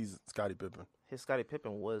always think he's Scottie Pippen. His Scottie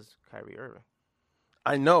Pippen was Kyrie Irving.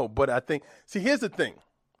 I know, but I think... See, here's the thing.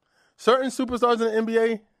 Certain superstars in the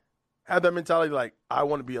NBA have that mentality like, I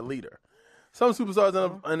want to be a leader. Some superstars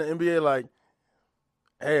in the NBA like,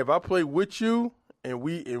 hey, if I play with you and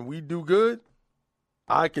we do good,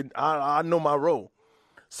 I know my role.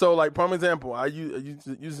 So, like, prime example, I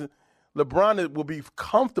use LeBron will be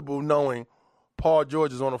comfortable knowing Paul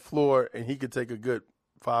George is on the floor and he could take a good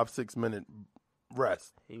 5-6 minute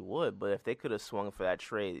rest. He would, but if they could have swung for that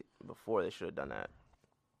trade before, they should have done that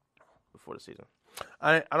before the season.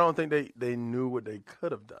 I don't think they knew what they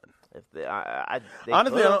could have done. If they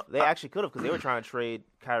honestly, they actually could have because they were trying to trade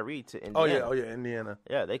Kyrie to Indiana. Oh yeah, Indiana.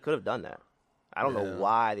 Yeah, they could have done that. I don't know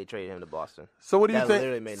why they traded him to Boston. So what do you think?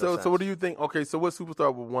 Literally made no sense. So what do you think? Okay, so what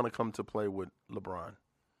superstar would want to come to play with LeBron?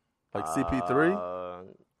 Like CP3?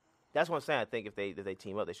 That's what I'm saying. I think if they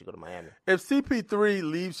team up, they should go to Miami. If CP3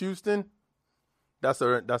 leaves Houston, That's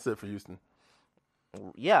it for Houston.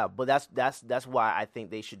 Yeah, but that's why I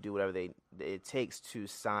think they should do whatever it takes to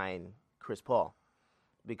sign Chris Paul,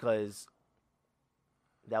 because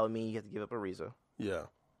that would mean you have to give up Ariza. Yeah.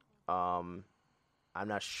 I'm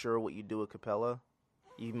not sure what you do with Capella.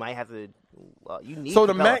 You might have to. You need. So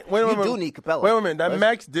Capella. you do need Capella. Wait a minute. That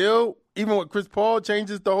max deal, even with Chris Paul,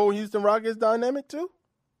 changes the whole Houston Rockets dynamic too.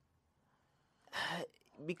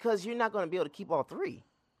 Because you're not going to be able to keep all three.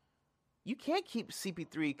 You can't keep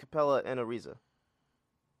CP3, Capella, and Ariza.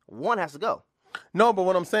 One has to go. No, but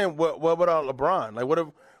what I'm saying, what about LeBron? Like,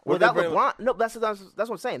 without LeBron? No, that's what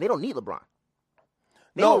I'm saying. They don't need LeBron.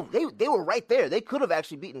 They were right there. They could have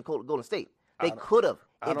actually beaten Golden State. They could have.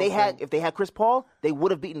 If they had Chris Paul, they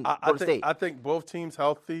would have beaten Golden State. I think both teams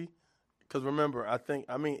healthy. Because remember,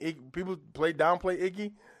 people downplay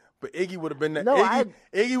Iggy, but Iggy would have been that.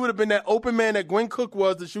 Iggy would have been that open man that Gwen Cook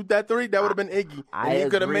was to shoot that three. That would have been Iggy, and he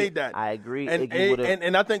could have made that. I agree.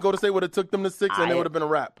 And I think Golden State would have took them to 6, and it would have been a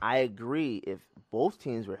wrap. I agree. If both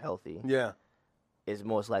teams were healthy, yeah, it's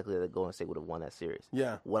most likely that Golden State would have won that series.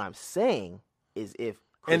 Yeah. What I'm saying is if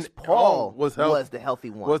Chris Paul was the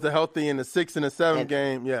healthy one. Was the healthy in the 6 and the 7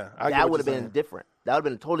 game? Yeah, that would have been different. That would have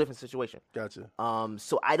been a totally different situation. Gotcha.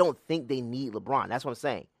 So I don't think they need LeBron. That's what I'm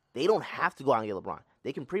saying. They don't have to go out and get LeBron.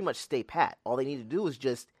 They can pretty much stay pat. All they need to do is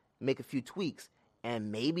just make a few tweaks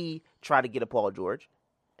and maybe try to get a Paul George.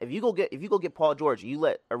 If you go get Paul George, you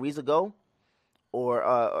let Ariza go, or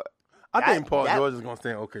I think Paul George is going to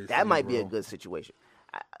stay in OKC. That might be a good situation.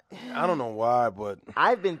 I don't know why, but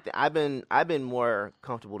I've been more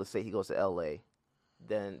comfortable to say he goes to LA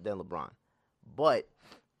than LeBron. But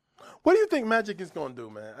what do you think Magic is going to do,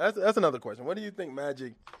 man? That's another question. What do you think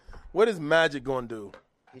what is Magic going to do?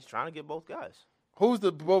 He's trying to get both guys. Who's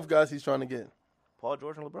the both guys he's trying to get? Paul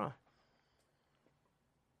George and LeBron.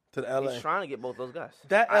 To the LA. He's trying to get both those guys.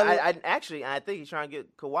 I think he's trying to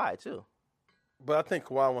get Kawhi too. But I think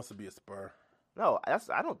Kawhi wants to be a Spur. No, that's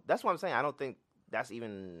what I'm saying. I don't think that's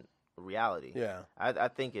even reality. Yeah. I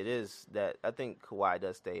think it is that. I think Kawhi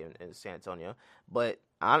does stay in San Antonio. But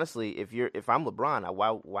honestly, if I'm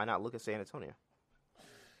LeBron, why not look at San Antonio?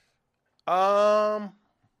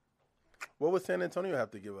 What would San Antonio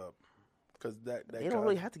have to give up? Because they don't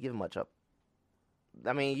really have to give much up.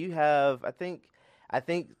 I mean, you have. I think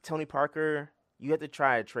Tony Parker. You have to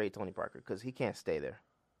try to trade Tony Parker because he can't stay there.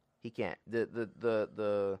 He can't.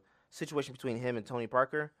 The situation between him and Tony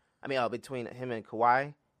Parker. I mean, between him and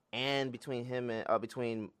Kawhi, and between him and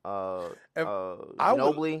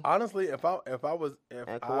Ginobili. Honestly, if I was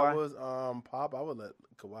Pop, I would let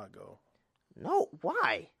Kawhi go. No,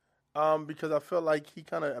 why? Because I feel like he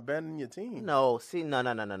kind of abandoned your team. No, see,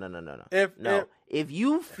 no. If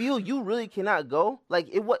you feel you really cannot go,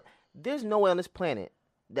 there's no way on this planet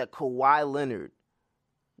that Kawhi Leonard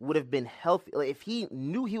would have been healthy. Like, if he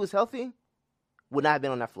knew he was healthy, would not have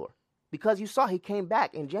been on that floor. Because you saw he came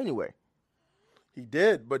back in January. He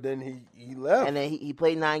did, but then he left. And then he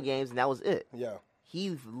played 9 games, and that was it. Yeah.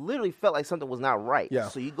 He literally felt like something was not right. Yeah.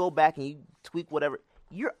 So you go back and you tweak whatever.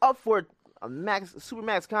 You're up for a super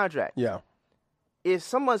max contract. Yeah. If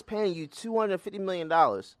someone's paying you $250 million,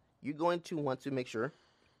 you're going to want to make sure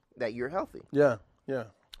that you're healthy. Yeah, yeah.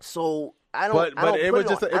 So I don't. But it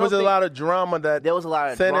was a lot of drama that there was a lot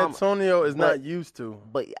of San Antonio is not used to.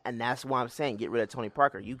 And that's why I'm saying get rid of Tony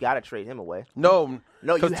Parker. You got to trade him away. No,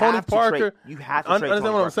 because Tony Parker. You have to trade.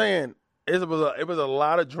 Understand what I'm saying? It was a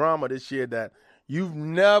lot of drama this year that you've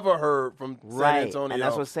never heard from San Antonio. And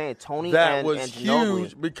that's what I'm saying. Tony that was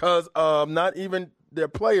huge because of not even their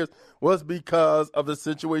players, was because of the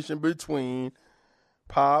situation between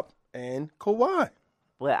Pop and Kawhi.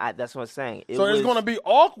 Well, that's what I'm saying. It's going to be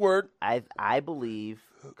awkward. I believe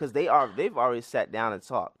because they've already sat down and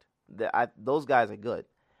talked. Those guys are good.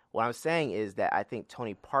 What I'm saying is that I think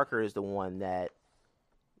Tony Parker is the one that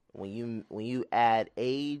when you add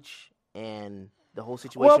age and the whole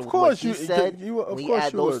situation. Well, of course, when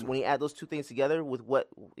you add those two things together with what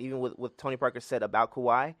Tony Parker said about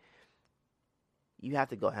Kawhi, you have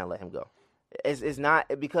to go ahead and let him go. It's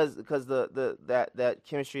not because that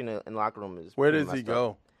chemistry in the locker room is. Where does he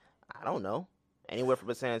go? I don't know. Anywhere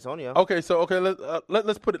from San Antonio. Okay, let's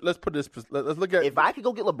put this. Let's look at. If I could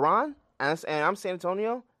go get LeBron and I'm San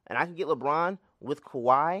Antonio and I can get LeBron with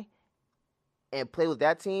Kawhi and play with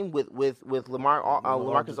that team with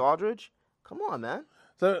LaMarcus Aldridge. Come on, man.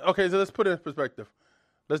 So let's put it in perspective.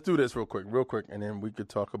 Let's do this real quick, and then we could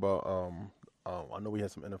talk about. I know we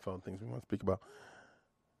have some NFL things we want to speak about.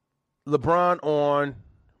 LeBron on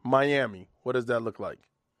Miami. What does that look like?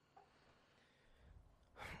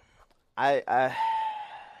 How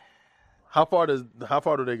far do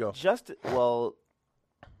they go?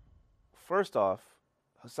 first off,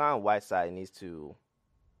 Hassan Whiteside needs to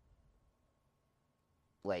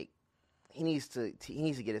he needs to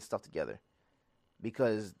get his stuff together,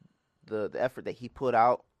 because the effort that he put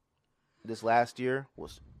out this last year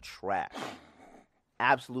was trash.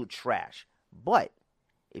 Absolute trash. But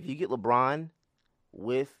if you get LeBron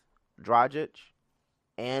with Dragic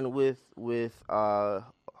and with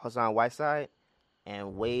Hassan Whiteside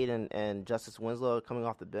and Wade and Justice Winslow coming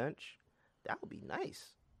off the bench, that would be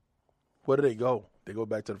nice. Where do they go? They go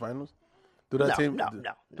back to the finals? Do that team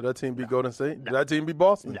beat Golden State? No. Do that team beat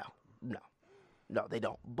Boston? No, they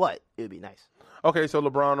don't. But it would be nice. Okay, so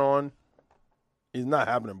LeBron on. He's not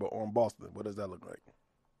happening, but on Boston. What does that look like?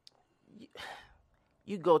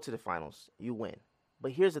 You go to the finals, you win.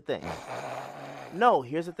 But here's the thing. No,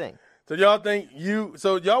 here's the thing. So y'all think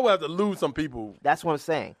so y'all will have to lose some people. That's what I'm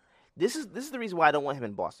saying. This is the reason why I don't want him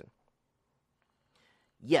in Boston.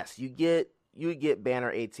 Yes, you get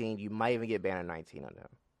banner 18. You might even get banner 19 on him.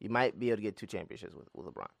 You might be able to get 2 championships with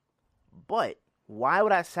LeBron. But why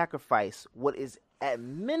would I sacrifice what is at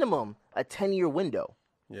minimum a 10-year window?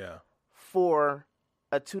 Yeah. For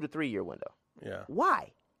a 2 to 3 year window? Yeah.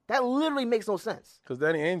 Why? That literally makes no sense. Because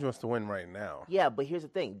Danny Ainge wants to win right now. Yeah, but here's the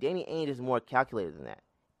thing. Danny Ainge is more calculated than that.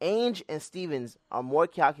 Ainge and Stevens are more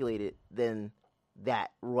calculated than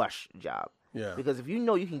that Rush job. Yeah. Because if you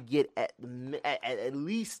know you can get at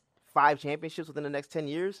least 5 championships within the next 10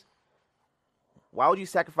 years, why would you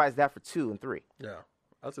sacrifice that for 2 and 3? Yeah,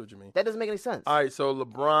 I see what you mean. That doesn't make any sense. All right, so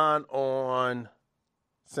LeBron on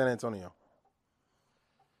San Antonio.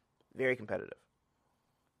 Very competitive.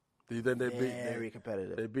 Do you think very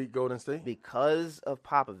competitive? They beat Golden State? Because of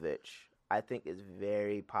Popovich, I think it's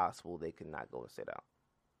very possible they could knock Golden State out.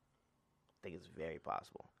 I think it's very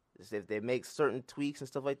possible. If they make certain tweaks and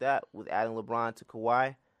stuff like that with adding LeBron to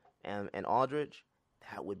Kawhi and Aldridge,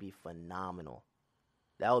 that would be phenomenal.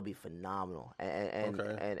 That would be phenomenal.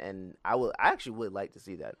 And I actually would like to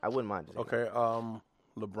see that. I wouldn't mind. Okay,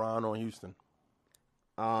 LeBron on Houston.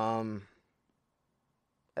 I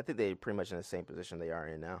think they're pretty much in the same position they are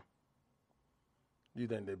in now. You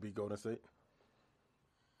think they beat Golden State?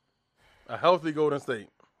 A healthy Golden State?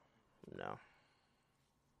 No.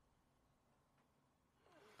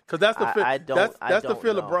 Because that's the fit. That's the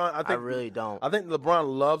feel LeBron. I really don't. I think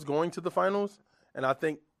LeBron loves going to the finals, and I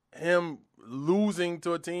think him losing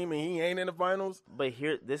to a team and he ain't in the finals. But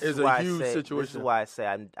this is a huge situation. This is why I say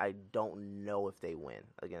I don't know if they win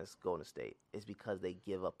against Golden State. It's because they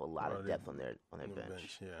give up a lot of depth on their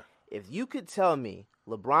bench. Yeah. If you could tell me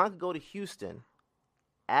LeBron could go to Houston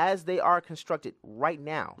as they are constructed right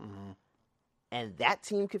now, and that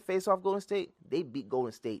team could face off Golden State, they beat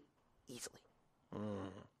Golden State easily.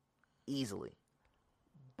 Easily.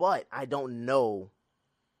 But I don't know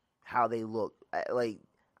how they look. I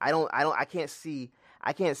can't see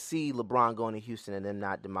LeBron going to Houston and them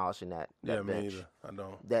not demolishing that bench. Me either. I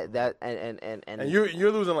don't. That and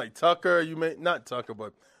you're losing like Tucker. You may not Tucker,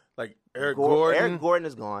 but like Eric Gordon. Eric Gordon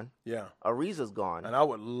is gone. Yeah. Ariza's gone. And I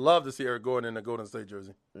would love to see Eric Gordon in the Golden State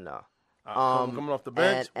jersey. No. Coming off the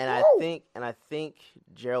bench. And I think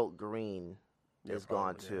Gerald Green is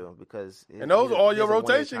gone too, because those are all your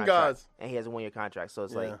rotation guys. And he has a 1-year contract, so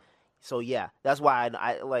it's that's why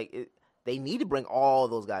I like it. They need to bring all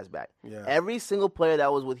those guys back. Yeah. Every single player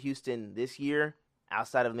that was with Houston this year,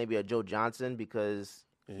 outside of maybe a Joe Johnson, because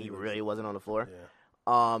he really wasn't on the floor.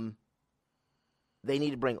 Yeah. They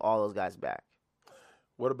need to bring all those guys back.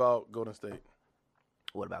 What about Golden State?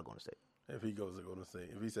 What about Golden State? If he goes to Golden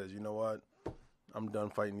State, if he says, you know what, I'm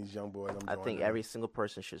done fighting these young boys. I think every single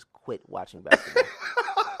person should quit watching basketball.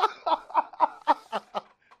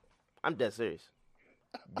 I'm dead serious.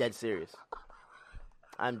 Dead serious.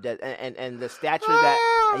 I'm dead. And the stature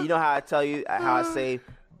that, and you know how I tell you, how I say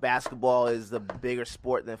basketball is the bigger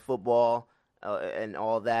sport than football and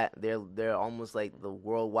all that. They're almost like the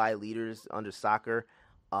worldwide leaders under soccer.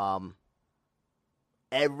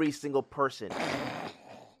 Every single person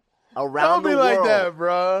around the world. Don't be like that,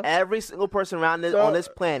 bro. Every single person around on this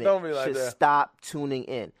planet should stop tuning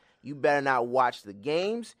in. You better not watch the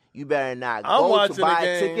games. You better not go to buy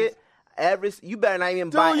a ticket. You better not even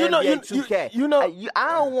buy NBA 2K.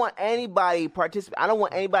 I don't want anybody participating. I don't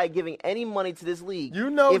want anybody giving any money to this league if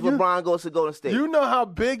LeBron goes to Golden State. You know how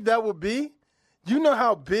big that would be? You know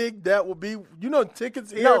how big that would be? You know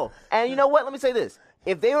tickets here? No. And you know what? Let me say this.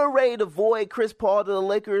 If they were ready to void Chris Paul to the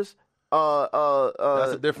Lakers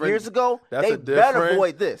years ago, they better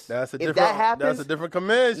avoid this. If that happens, that's a different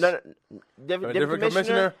commissioner. Different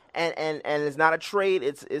commissioner. And it's not a trade.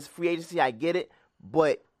 It's free agency. I get it.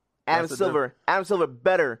 But Adam Silver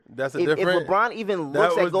better. That's a if different. If LeBron even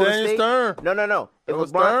looks at Golden State, no.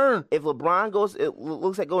 If LeBron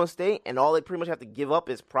looks at Golden State, and all they pretty much have to give up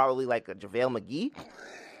is probably like a JaVale McGee.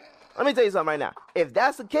 Let me tell you something right now. If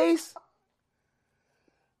that's the case,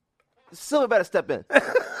 Silver better step in.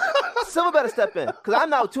 Because I'm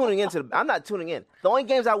not tuning in. The only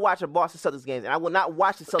games I watch are Boston Celtics games, and I will not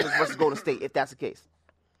watch the Celtics versus Golden State if that's the case.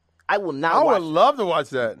 I will not. I would love to watch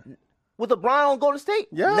that with LeBron on Golden State.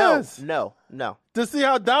 Yes. No. To see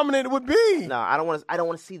how dominant it would be. No, I don't want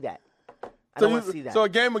to see that. I don't want to see that. So a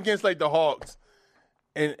game against like the Hawks,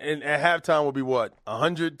 and at halftime would be what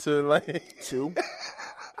 100 to like 2.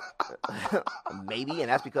 Maybe, and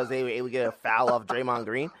that's because they were able to get a foul off Draymond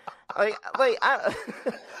Green. I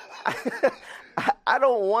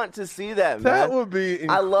don't want to see that, man. That would be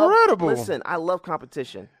incredible. I love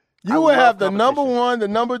competition. You would have the number 1, the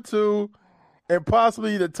number 2, and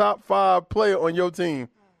possibly the top 5 player on your team.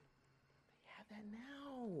 They have that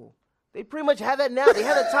now. They pretty much have that now. They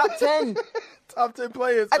have the top 10. Top 10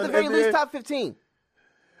 players. At the very least, top 15.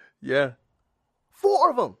 Yeah.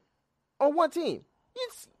 4 of them on one team.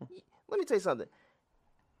 Let me tell you something.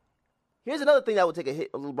 Here's another thing that would take a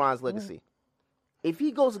hit of LeBron's legacy. If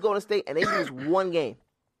he goes to Golden State and they lose one game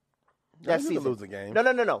that season, lose a game.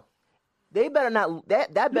 No. They better not.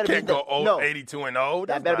 That better can't be go 82-0.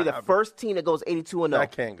 That better be the first team that goes 82-0.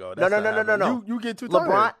 That can't go. No. You get too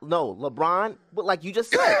tired. LeBron. But like you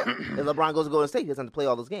just said, if LeBron goes to Golden State, he doesn't have to play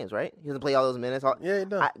all those games, right? He doesn't play all those minutes. Yeah, he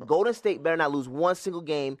does. Golden State better not lose one single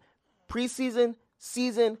game, preseason,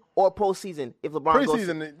 season, or postseason. If LeBron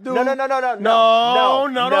preseason, goes, dude. No,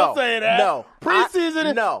 don't say that. No,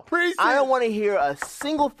 preseason. Preseason. I don't want to hear a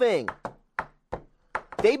single thing.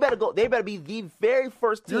 They better go. They better be the very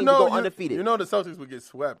first team to go undefeated. You know the Celtics would get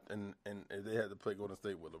swept, and if they had to play Golden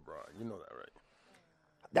State with LeBron. You know that, right?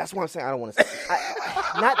 That's what I'm saying. I don't want to.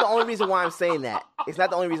 Not the only reason why I'm saying that. It's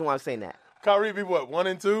not the only reason why I'm saying that. Kyrie be what 1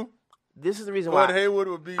 and 2. This is the reason why. Gordon Hayward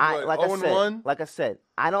would be what 0-1. Like I said,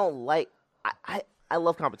 I don't like. I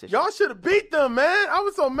love competition. Y'all should have beat them, man. I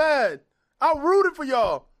was so mad. I rooted for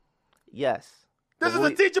y'all. Yes. This is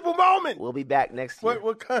a teachable moment. We'll be back next year.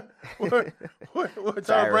 What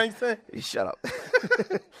John Branks say? Shut up.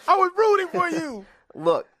 I was rooting for you.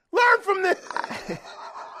 Look. Learn from this.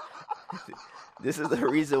 This is the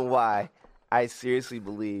reason why I seriously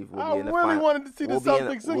believe we'll be in the final. I really wanted to see the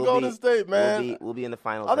Celtics in Golden State, man. We'll be in the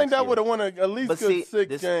finals. I think that would have won at least a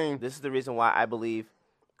 6 game. This is the reason why I believe.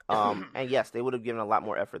 And yes, they would have given a lot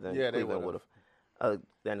more effort than Cleveland would have.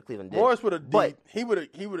 Than Cleveland did. Morris would have, but he would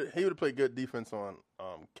have played good defense on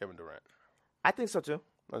Kevin Durant. I think so too.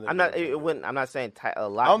 I'm not saying a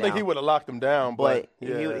lockdown. I don't think he would have locked him down, but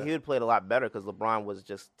he would have played a lot better because LeBron was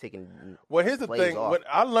just taking. Well, here's the thing. Off. What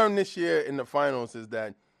I learned this year in the finals is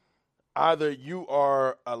that either you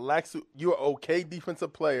are you're an okay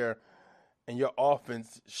defensive player, and your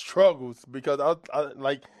offense struggles because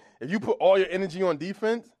like if you put all your energy on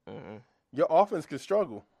defense, your offense could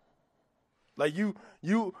struggle. Like you,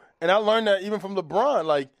 and I learned that even from LeBron.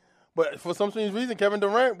 Like, but for some strange reason, Kevin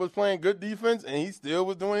Durant was playing good defense, and he still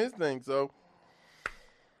was doing his thing. So,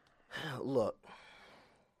 look,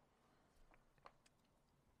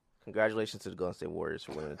 congratulations to the Golden State Warriors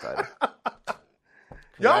for winning the title.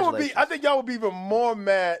 I think y'all would be even more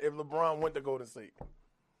mad if LeBron went to Golden State.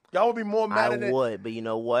 Y'all would be more mad. I would, but you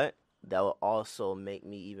know what? That would also make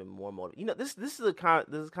me even more motivated. You know, this is the kind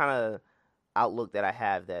of outlook that I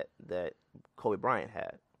have that Kobe Bryant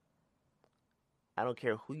had. I don't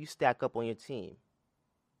care who you stack up on your team.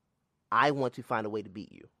 I want to find a way to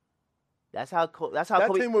beat you. That's how Kobe. That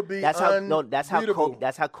team would be That's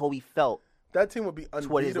how Kobe felt. That team would be unbeatable.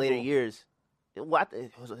 Toward his later years,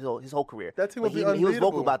 his whole career. That team would be unbeatable. He was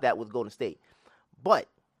vocal about that with Golden State. But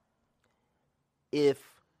if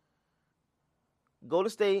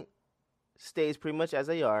Golden State stays pretty much as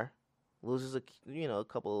they are, loses a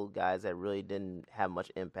couple of guys that really didn't have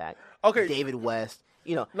much impact. Okay, David West.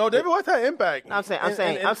 No, David West had impact. I'm saying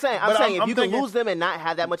if you can lose them and not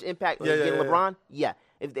have that much impact getting LeBron,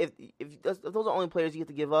 If those are the only players you get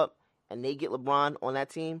to give up and they get LeBron on that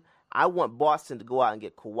team, I want Boston to go out and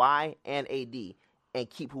get Kawhi and AD and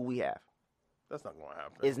keep who we have. That's not going to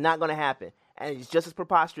happen. It's not going to happen. And it's just as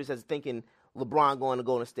preposterous as thinking LeBron going to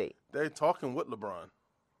Golden State. They're talking with LeBron.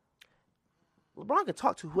 LeBron can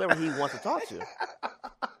talk to whoever he wants to talk to.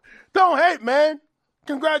 Don't hate, man.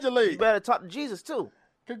 Congratulate. You better talk to Jesus, too.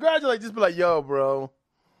 Congratulate. Just be like, yo, bro.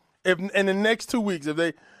 If in the next 2 weeks, if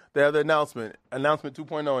they have the announcement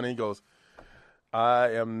 2.0, and he goes,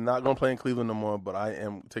 I am not going to play in Cleveland no more, but I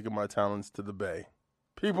am taking my talents to the Bay.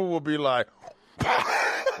 People will be like,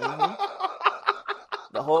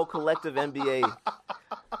 The whole collective NBA.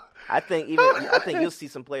 I think you'll see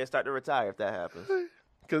some players start to retire if that happens.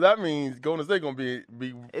 Because that means Golden State going to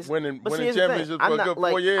be winning championships for a good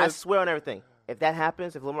 4 years. I swear on everything. If that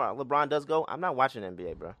happens, if LeBron does go, I'm not watching the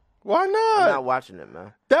NBA, bro. Why not? I'm not watching it,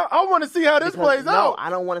 man. I want to see how this plays out. No,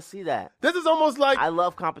 I don't want to see that. This is almost like I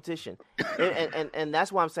love competition, and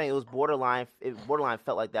that's why I'm saying it was borderline. It borderline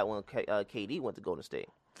felt like that when KD went to Golden State.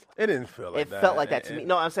 It didn't feel like that. It felt like that to me.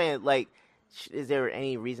 No, I'm saying like, is there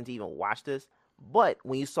any reason to even watch this? But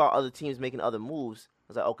when you saw other teams making other moves, I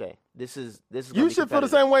was like, okay, this is. You should feel the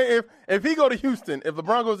same way if he go to Houston. If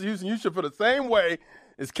LeBron goes to Houston, you should feel the same way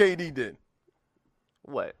as KD did.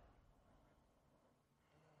 What?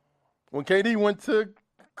 When KD went to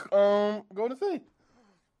Golden State.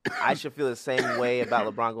 I should feel the same way about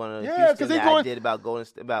LeBron going to Houston that I did about Golden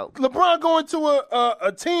State. About LeBron going to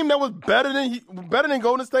a team that was better than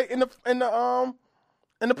Golden State in the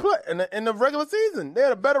regular season. They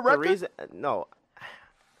had a better record.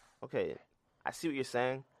 Okay, I see what you're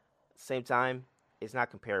saying. Same time, it's not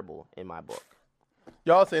comparable in my book.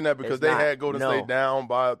 Y'all saying that because they had Golden State down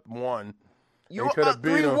by 1. You were up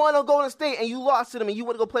 3-1 on Golden State, and you lost to them, and you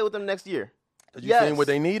want to go play with them next year. Because you seen what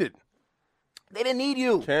they needed. They didn't need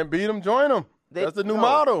you. Can't beat them, join them. That's the new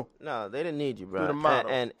motto. No, they didn't need you, bro. The motto.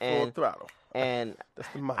 And full throttle. And that's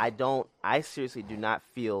the motto. I seriously do not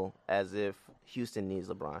feel as if Houston needs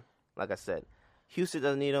LeBron. Like I said, Houston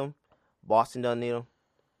doesn't need him. Boston doesn't need him.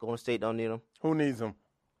 Golden State don't need him. Who needs him?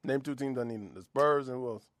 Name 2 teams that need him. The Spurs and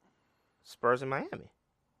who else? Spurs and Miami.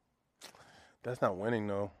 That's not winning,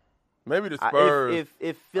 though. Maybe the Spurs.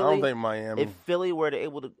 If Philly, I don't think Miami. If Philly were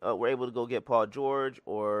able to go get Paul George,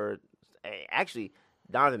 or actually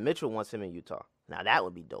Donovan Mitchell wants him in Utah. Now that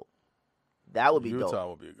would be dope. That would be dope. Utah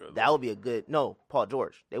would be a good. That would be a good. No, Paul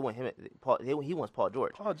George. They want him. He wants Paul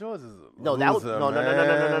George. Paul George is no. That would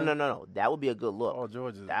no. That would be a good look. Paul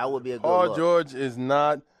George is. That would be a good look. Paul George is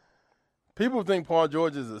not. People think Paul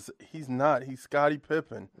George is he's not. He's Scottie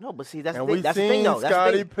Pippen. No, but see, that's the thing. We've that's seen the thing, though.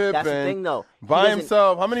 Scottie Pippen that's the thing, though. By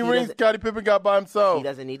himself. How many rings Scottie Pippen got by himself? He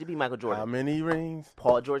doesn't need to be Michael Jordan. How many rings?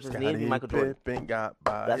 Paul George doesn't need to be Michael Jordan. Pippen got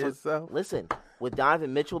by himself. Listen, with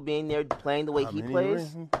Donovan Mitchell being there playing the way he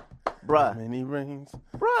plays, bruh. How many rings?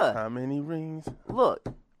 Bruh. How many rings? Look,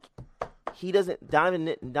 he doesn't.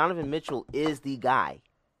 Donovan Mitchell is the guy,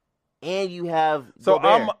 and you have. So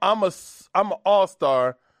Gobert. I'm an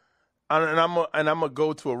all-star. And I'm gonna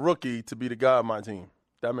go to a rookie to be the guy of my team.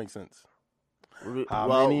 That makes sense. Rudy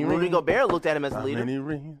Gobert looked at him as the leader. How many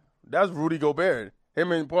rings? That's Rudy Gobert.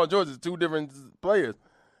 Him and Paul George is 2 different players.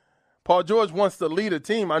 Paul George wants to lead a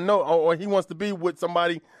team. I know, or he wants to be with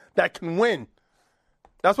somebody that can win.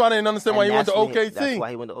 That's why I didn't understand why he went to OKC. That's why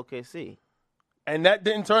he went to OKC. And that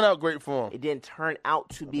didn't turn out great for him. It didn't turn out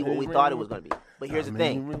to be what we thought it was going to be. But here's the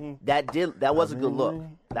thing. That was a good look.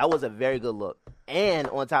 That was a very good look. And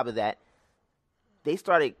on top of that, they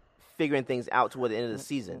started figuring things out toward the end of the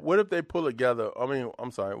season. What if they pull together? I mean,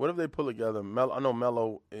 I'm sorry. What if they pull together? I know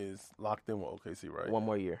Melo is locked in with OKC, right? 1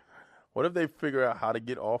 more year. What if they figure out how to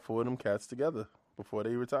get all 4 of them cats together before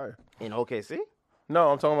they retire? In OKC?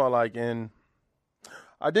 No, I'm talking about like in.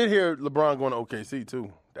 I did hear LeBron going to OKC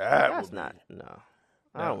too. That's not. No,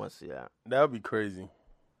 I don't want to see that. That would be crazy.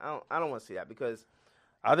 I don't want to see that because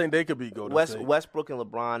I think they could be Golden State. Westbrook and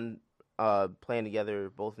LeBron playing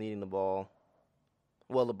together, both needing the ball.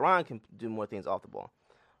 Well, LeBron can do more things off the ball,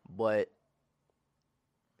 but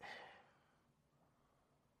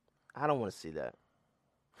I don't want to see that.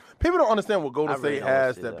 People don't understand what Golden State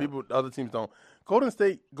has that other teams don't. Golden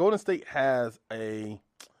State has a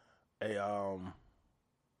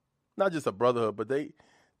not just a brotherhood, but they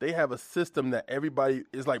have a system that everybody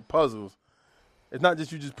is like puzzles. It's not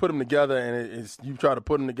just you just put them together and it's you try to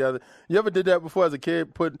put them together. You ever did that before as a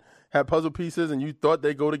kid? Had puzzle pieces and you thought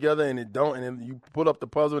they go together and it don't, and then you pull up the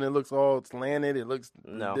puzzle and it looks all slanted. It looks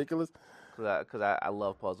ridiculous. Because I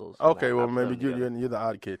love puzzles. Okay, well maybe you're the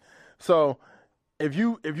odd kid. So if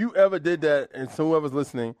you ever did that, and so whoever's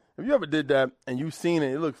listening, if you ever did that and you've seen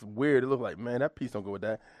it, it looks weird. It looks like, man, that piece don't go with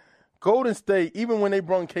that. Golden State, even when they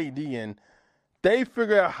brought KD in, they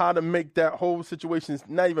figure out how to make that whole situation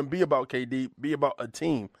not even be about KD, be about a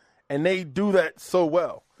team. And they do that so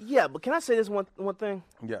well. Yeah, but can I say this one thing?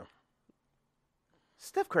 Yeah.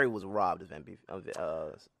 Steph Curry was robbed of MVP,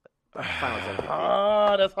 Finals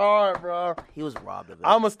MVP. That's hard, bro. He was robbed of it.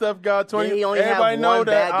 I'm a Steph guy. Everybody know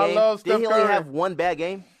that I love Steph Curry. Did he only have one bad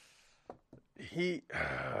game?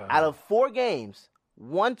 Out of 4 games,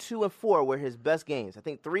 1, 2, and 4 were his best games. I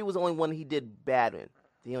think 3 was the only one he did bad in.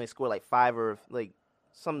 He only scored like 5 or like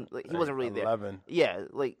some. Like, he wasn't really 11. There. Yeah,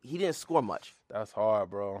 like he didn't score much. That's hard,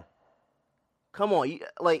 bro. Come on,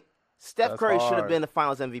 Steph Curry should have been the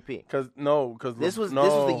Finals MVP. Because this was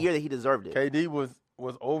the year that he deserved it. KD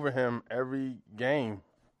was over him every game,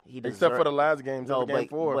 except for the last game, game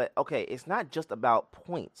 4. But okay, it's not just about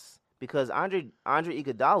points because Andre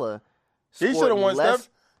Iguodala. He should have won. Steph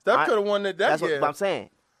could have won that that's year. What I'm saying.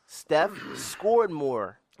 Steph scored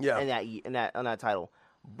more in that title,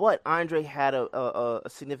 but Andre had a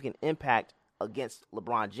significant impact against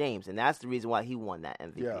LeBron James, and that's the reason why he won that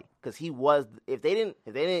MVP. Because he was, if he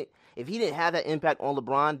didn't have that impact on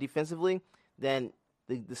LeBron defensively, then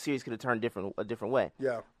the series could have turned a different way.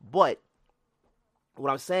 Yeah. But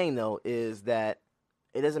what I'm saying though is that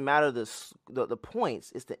it doesn't matter the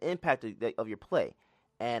points; it's the impact of your play.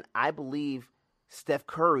 And I believe Steph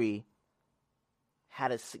Curry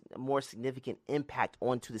had a more significant impact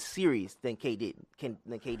onto the series than KD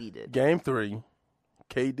did. Game 3,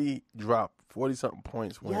 KD dropped 40-something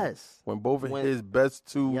points when both of his best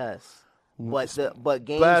two. Yes. But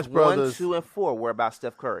games 1, 2, and 4 were about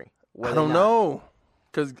Steph Curry. I don't know.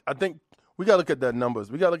 Because I think we got to look at the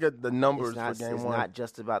numbers. We got to look at the numbers for game 1. It's not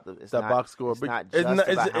just about box score. It's not just about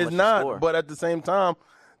how much you score. But at the same time,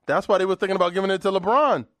 that's why they were thinking about giving it to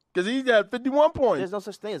LeBron. Because he had 51 points. There's no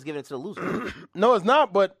such thing as giving it to the loser. No, it's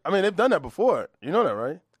not. But, I mean, they've done that before. You know that,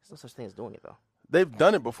 right? There's no such thing as doing it, though. They've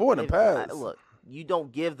done it before in the past. Look, you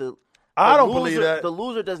don't give the I don't loser, believe that. The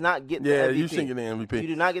loser does not get the MVP. Yeah, you shouldn't get the MVP. You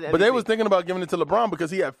do not get the MVP. But they was thinking about giving it to LeBron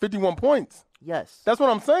because he had 51 points. Yes. That's what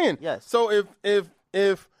I'm saying. Yes. So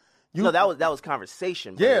if you... No, that was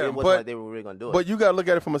conversation. But it wasn't like they were really going to do it. But you got to look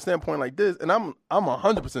at it from a standpoint like this, and I'm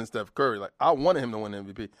 100% Steph Curry. Like, I wanted him to win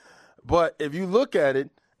MVP. But if you look at it,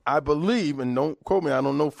 I believe, and don't quote me, I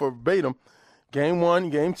don't know verbatim, game 1,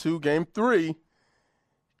 game 2, game 3,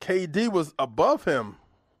 KD was above him,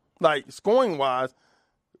 like scoring-wise,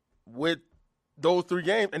 with those 3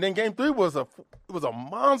 games. And then game 3 was a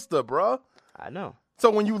monster, bro. I know. So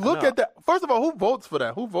when you look at that, first of all, who votes for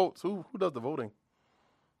that? Who votes? Who does the voting?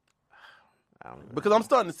 Because I'm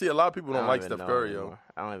starting to see a lot of people don't like Steph Curry, yo.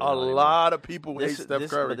 A lot of people hate Steph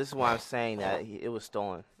Curry. But this is why I'm saying that it was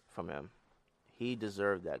stolen from him. He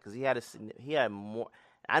deserved that because he had more.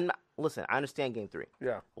 Listen, I understand game 3.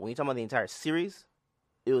 Yeah. But when you're talking about the entire series,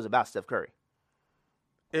 it was about Steph Curry.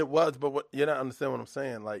 It was, but you're not understanding what I'm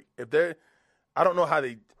saying. Like, I don't know how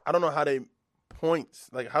they points.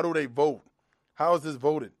 Like, how do they vote? How is this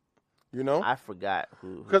voted? You know? I forgot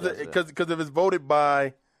who. Because if it's voted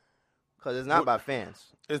by. Because it's not by fans.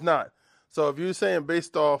 It's not. So if you're saying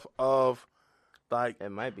based off of, like, it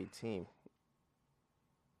might be team.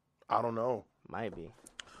 I don't know. Might be.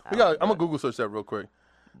 I'm gonna Google search that real quick.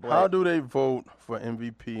 But how do they vote for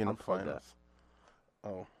MVP in the finals?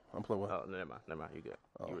 Oh, I'm playing with. Oh, never mind. You good?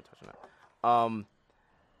 Oh. You were touching that.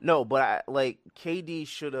 No, but KD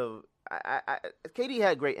should have. KD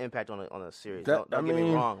had great impact on the series. Don't get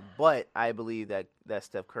me wrong, but I believe that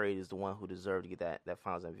Steph Curry is the one who deserved to get that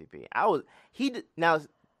Finals MVP. Now,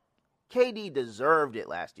 KD deserved it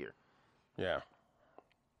last year. Yeah.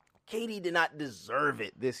 KD did not deserve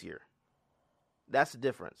it this year. That's the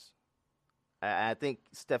difference. I think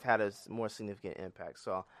Steph had a more significant impact.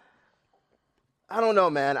 So I don't know,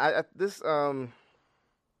 man. I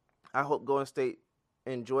hope Golden State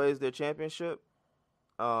enjoys their championship.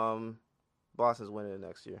 Boston's winning it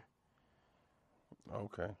next year.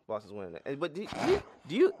 Okay. Boston's winning it. But do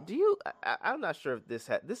you? I'm not sure if this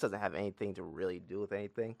doesn't have anything to really do with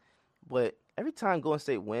anything. But every time Golden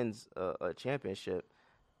State wins a championship,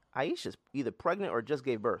 Aisha's either pregnant or just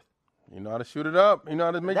gave birth. You know how to shoot it up. You know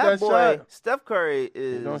how to make that shot. Steph Curry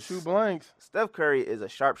is. You don't shoot blanks. Steph Curry is a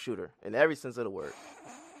sharpshooter in every sense of the word.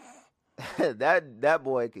 that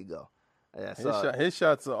boy could go. His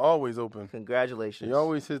shots are always open. Congratulations. He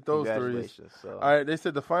always hits those threes. So. All right, they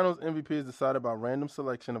said the finals MVP is decided by random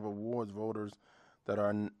selection of awards voters that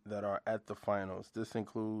are at the finals. This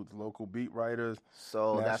includes local beat writers,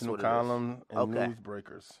 national columns, and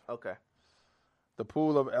newsbreakers. Okay. The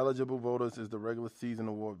pool of eligible voters is the regular season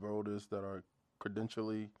award voters that are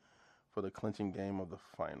credentially for the clinching game of the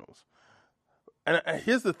finals. And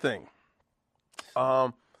here's the thing.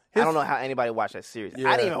 I don't know how anybody watched that series.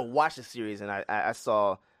 Yeah. I didn't even watch the series, and I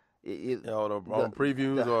saw the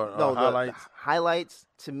previews or highlights. Highlights,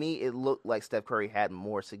 to me, it looked like Steph Curry had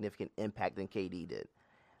more significant impact than KD did.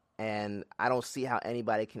 And I don't see how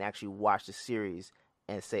anybody can actually watch the series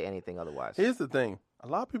and say anything otherwise. Here's the thing. A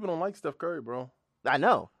lot of people don't like Steph Curry, bro. I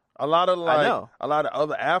know. A lot of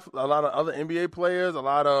other NBA players, a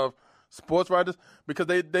lot of sports writers, because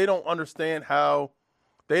they don't understand how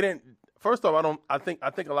they didn't. First off, I think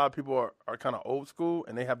a lot of people are kind of old school,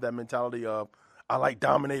 and they have that mentality of, I like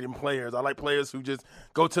dominating players. I like players who just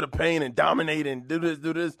go to the paint and dominate and do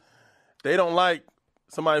this. They don't like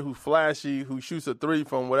somebody who's flashy, who shoots a three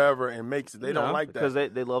from whatever and makes it. They don't like because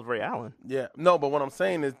that. Because they love Ray Allen. Yeah. No, but what I'm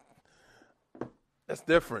saying is that's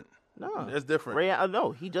different. No. That's different.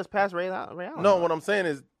 No, he just passed Ray Allen. No, what I'm saying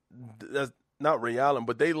is that's not Ray Allen,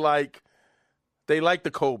 but they like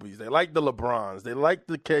the Kobes. They like the LeBrons. They like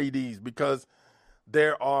the KDs because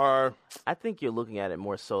there are. I think you're looking at it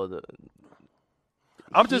more so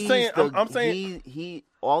I'm just saying. I'm saying he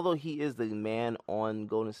although he is the man on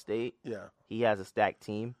Golden State. Yeah. He has a stacked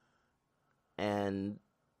team, and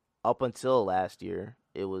up until last year,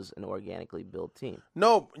 it was an organically built team.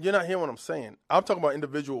 No, you're not hearing what I'm saying. I'm talking about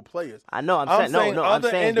individual players. I know. I'm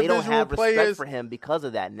saying they don't have respect for him because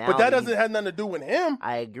of that now. But that doesn't have nothing to do with him.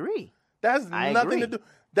 I agree. That's nothing to do.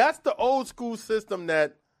 That's the old school system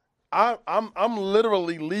that I'm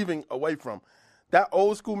literally leaving away from. That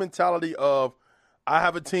old school mentality of I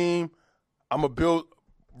have a team, I'm gonna build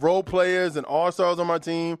role players and all-stars on my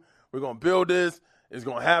team. We're gonna build this. It's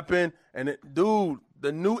gonna happen. And dude,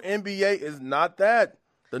 the new NBA is not that.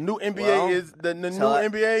 The new NBA is the new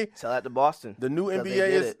NBA. Tell that to Boston. The new NBA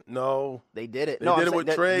is no. They did it. They did it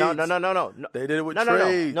with trades. No. They did it with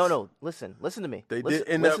trades. No. Listen to me. They did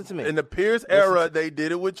in the Pierce era. They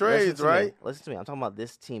did it with trades, right? Listen to me. I'm talking about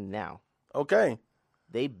this team now. Okay.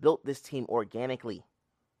 They built this team organically,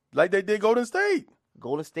 like they did Golden State.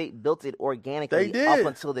 Golden State built it organically. They did up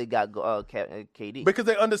until they got KD because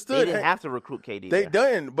they understood they didn't have to recruit KD. They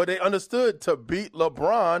didn't, but they understood to beat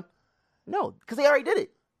LeBron. No, because they already did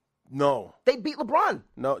it. No. They beat LeBron.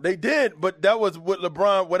 No, they did, but that was with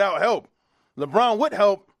LeBron without help. LeBron with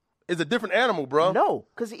help is a different animal, bro. No,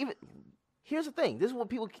 because here's the thing. This is what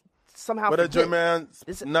people somehow forget. But J-Man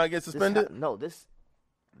not get suspended?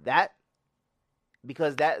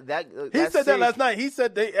 Because that he said that last night. He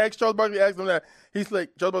said Charles Barkley asked him that. He's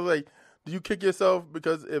like, Charles Barkley like, do you kick yourself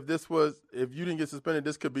because if you didn't get suspended,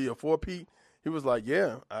 this could be a 4-peat? He was like,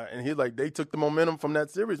 yeah. And he's like, they took the momentum from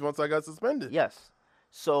that series once I got suspended. Yes.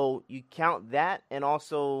 So you count that, and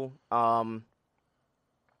also,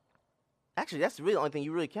 actually, that's really the only thing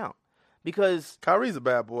you really count, because Kyrie's a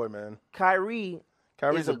bad boy, man. Kyrie's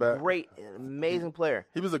a great, amazing player.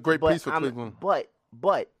 He was a great piece for Cleveland. But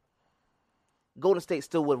Golden State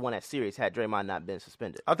still would have won that series had Draymond not been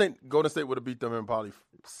suspended. I think Golden State would have beat them in probably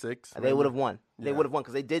 6. They would have won. They would have won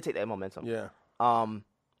because they did take that momentum. Yeah.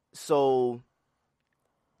 So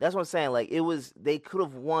that's what I'm saying. Like they could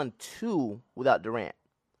have won 2 without Durant.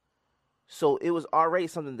 So it was already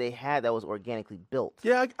something they had that was organically built.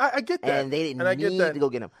 Yeah, I get that. And they didn't need to go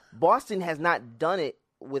get him. Boston has not done it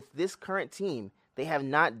with this current team. They have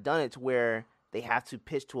not done it to where they have to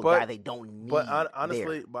pitch to a guy they don't need. But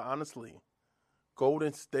honestly,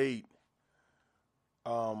 Golden State,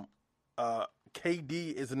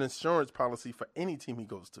 KD is an insurance policy for any team he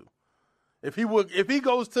goes to. If he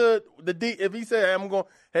goes to if he said, I'm going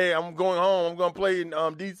home, I'm going to play in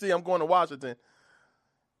DC, I'm going to Washington.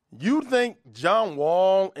 You think John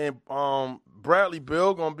Wall and Bradley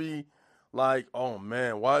Beal going to be like, oh,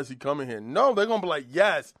 man, why is he coming here? No, they're going to be like,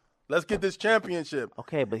 yes, let's get this championship.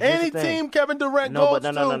 Okay, but here's any the thing. team Kevin Durant goes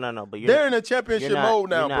to, no. But they're in a championship mode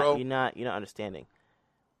now, bro. You're not understanding.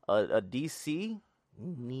 A DC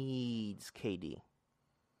needs KD.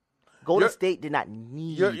 Golden State did not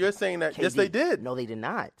need You're saying that, KD. Yes, they did. No, they did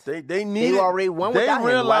not. They needed. They already won without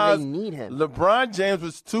him. Why they need him? LeBron James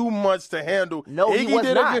was too much to handle. No, he was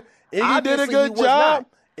not. Iggy did a good job.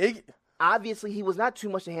 Obviously, he was not too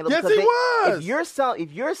much to handle. Yes, he was.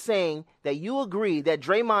 If you're saying that you agree that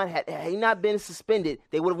Draymond had he not been suspended,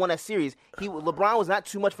 they would have won that series. LeBron was not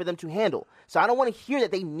too much for them to handle. So I don't want to hear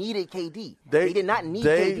that they needed KD. They did not need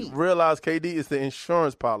KD. They realized KD is the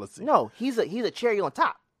insurance policy. No, he's a cherry on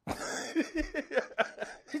top.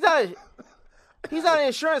 He's not an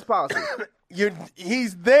insurance policy.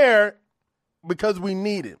 He's there because we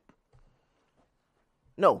need him.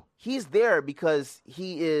 No, he's there because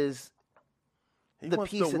he is the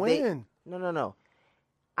wants piece to that win. No.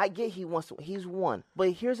 I get he wants to. He's won, but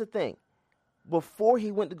here's the thing: before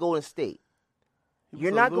he went to Golden State,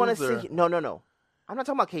 you're not going to see. No. I'm not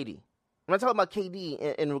talking about KD. I'm not talking about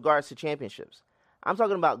KD in regards to championships. I'm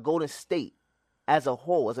talking about Golden State as a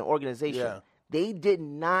whole, as an organization. Yeah. They did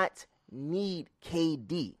not need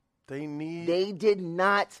KD. They did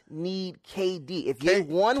not need KD. If they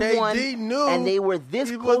won KD one and they were this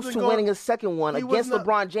close to winning a second one against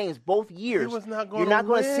LeBron James both years, you're not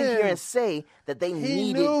going to sit here and say that they needed KD.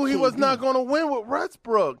 He knew he was not going to win with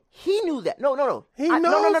Westbrook. He knew that. No. He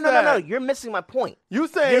knows that. No. You're missing my point. You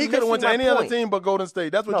saying he could have went to any other team but Golden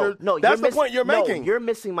State. That's what that's the point you're making. No, you're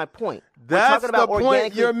missing my point. That's the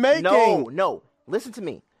point you're making. No. Listen to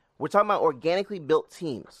me. We're talking about organically built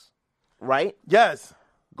teams, right? Yes.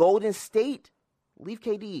 Golden State Leave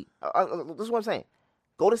KD. This is what I'm saying.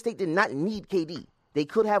 Golden State did not need KD. They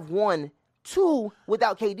could have won 2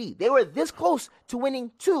 without KD. They were this close to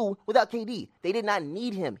winning 2 without KD. They did not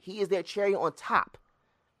need him. He is their cherry on top.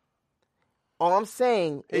 All I'm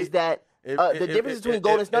saying is that the difference between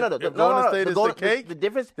Golden State is the cake. The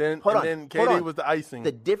difference. Then KD was the icing.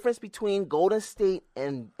 The difference between Golden State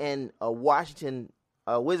and a Washington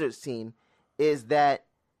Wizards team is that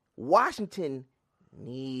Washington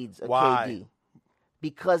needs a KD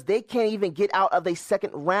because they can't even get out of the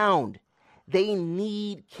second round. They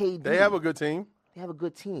need KD. They have a good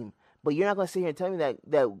team. But you're not going to sit here and tell me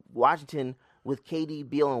that Washington with KD,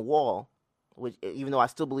 Beal, and Wall, which even though I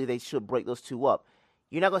still believe they should break those 2 up,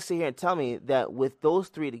 you're not going to sit here and tell me that with those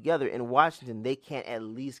 3 together in Washington, they can't at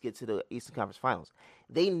least get to the Eastern Conference Finals.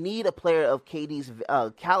 They need a player of KD's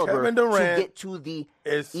caliber to get to the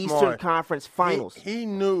Eastern Conference Finals. He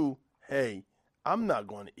knew, hey, I'm not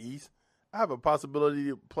going to East. I have a possibility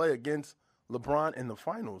to play against LeBron in the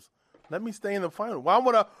finals. Let me stay in the finals. Why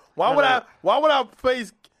would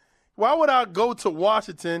I go to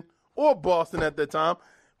Washington or Boston at the time,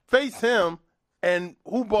 face him, and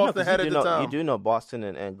who Boston had at the time? You do know Boston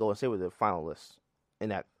and Golden State were the finalists in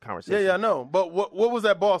that conversation. Yeah, I know. But what was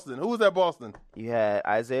that Boston? Who was that Boston? You had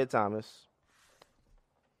Isaiah Thomas.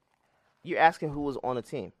 You're asking who was on the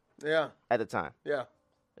team. Yeah. At the time. Yeah.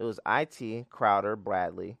 It was IT, Crowder,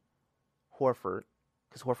 Bradley, Horford,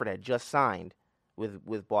 because Horford had just signed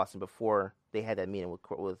with Boston before they had that meeting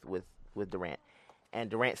with Durant.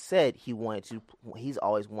 And Durant said he's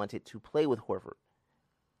always wanted to play with Horford.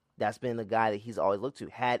 That's been the guy that he's always looked to.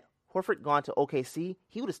 Had Horford gone to OKC,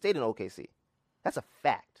 he would have stayed in OKC. That's a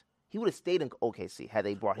fact. He would have stayed in OKC had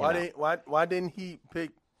they brought him out. Why didn't he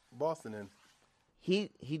pick Boston in?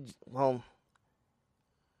 He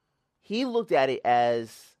looked at it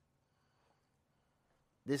as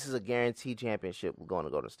this is a guaranteed championship going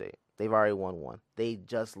to Golden State. They've already won one. They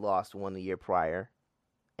just lost one the year prior,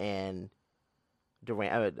 and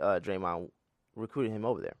Draymond recruited him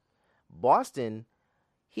over there. Boston,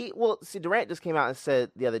 Durant just came out and said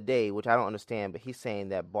the other day, which I don't understand, but he's saying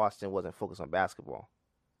that Boston wasn't focused on basketball.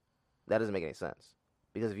 That doesn't make any sense.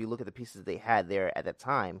 Because if you look at the pieces they had there at that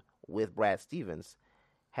time with Brad Stevens,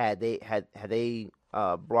 had they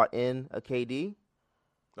brought in a KD?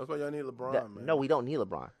 That's why y'all need LeBron, man. No, we don't need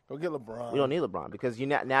LeBron. Go get LeBron. We don't need LeBron because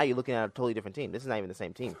now you're looking at a totally different team. This is not even the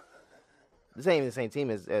same team. This ain't even the same team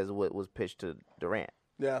as what was pitched to Durant.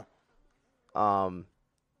 Yeah.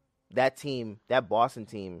 That team, that Boston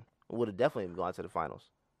team, would have definitely gone to the finals.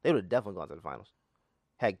 They would have definitely gone to the finals.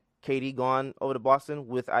 Had KD gone over to Boston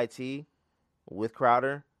with IT, with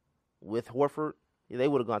Crowder, with Horford, they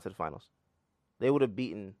would have gone to the finals. They would have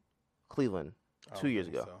beaten Cleveland 2 years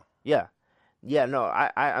ago. So. Yeah. Yeah, no,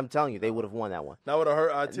 I'm telling you, they would have won that one. That would have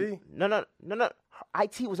hurt IT? No.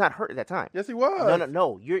 IT was not hurt at that time. Yes, he was.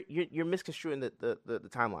 No. You're misconstruing the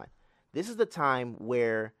timeline. This is the time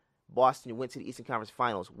where Boston went to the Eastern Conference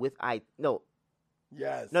Finals with Yes.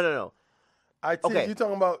 No. IT, okay. You're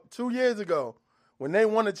talking about 2 years ago when they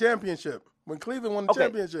won the championship, when Cleveland won the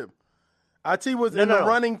championship. IT was in the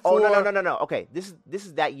running for... No. Okay, this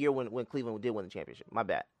is that year when Cleveland did win the championship. My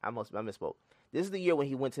bad. I misspoke. This is the year when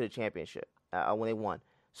he went to the championship, when they won.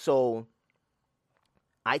 So,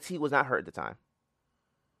 IT was not hurt at the time.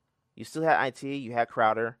 You still had IT. You had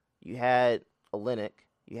Crowder. You had Olynyk.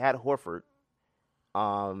 You had Horford.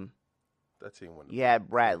 That team won. You had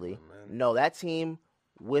Bradley. No, that team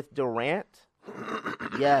with Durant.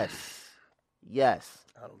 Yes.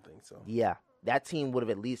 I don't think so. Yeah, that team would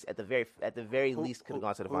have at the very least could have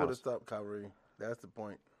gone to the finals. Who would have stopped Kyrie? That's the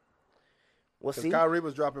point. Well, see, Kyrie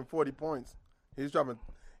was dropping 40 points. He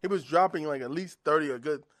was dropping like at least 30, a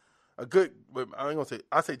good. I ain't gonna say.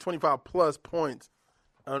 I say 25 plus points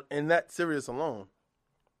in that series alone.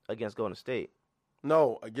 Against Golden State.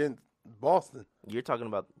 No, against Boston. You're talking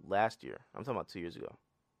about last year. I'm talking about 2 years ago.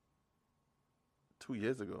 2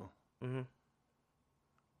 years ago. Mm-hmm.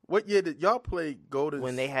 What year did y'all play Golden?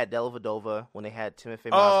 When they had Dellavedova, when they had Timothy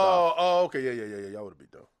Mozgov. Oh, okay, yeah. Y'all would have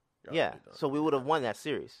beat them. Yeah, so we would have won that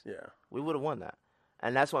series. Yeah, we would have won that,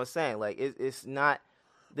 and that's what I'm saying. Like it's not.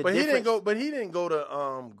 But he didn't go. But he didn't go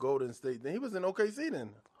to Golden State. Then he was in OKC. Then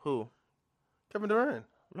who? Kevin Durant.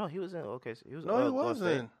 No, he was in OKC. He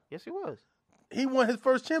wasn't. Yes, he was. He won his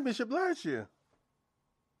first championship last year.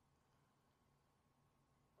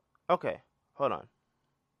 Okay, hold on.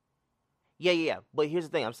 Yeah. But here's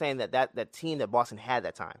the thing. I'm saying that team that Boston had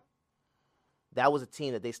that time, that was a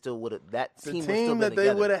team that they still would have. The team that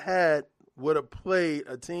they would have had would have played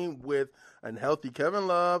a team with a healthy Kevin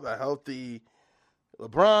Love, a healthy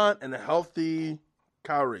LeBron, and a healthy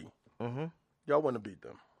Kyrie. Mm-hmm. Y'all wouldn't have beat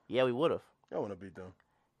them. Yeah, we would have. I want to beat them.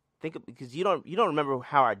 Because you don't remember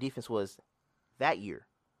how our defense was that year.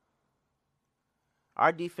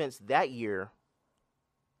 Our defense that year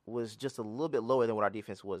was just a little bit lower than what our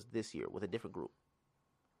defense was this year with a different group.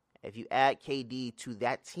 If you add KD to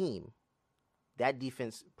that team, that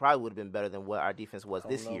defense probably would have been better than what our defense was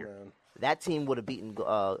this year. Man. That team would have beaten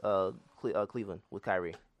Cleveland with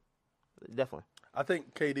Kyrie. Definitely. I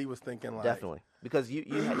think KD was thinking like definitely because you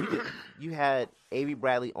had Avery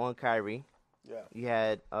Bradley on Kyrie. Yeah. You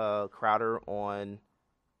had Crowder on.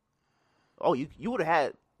 Oh, you would have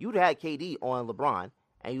had KD on LeBron,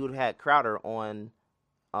 and you would have had Crowder on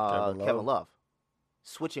Kevin Love,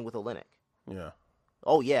 switching with Olynyk. Yeah.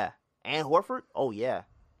 Oh yeah, and Horford. Oh yeah.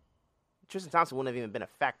 Tristan Thompson wouldn't have even been a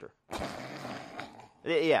factor.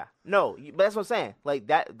 Yeah, no, but that's what I'm saying. Like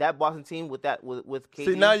that Boston team with KD.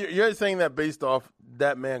 See, now you're saying that based off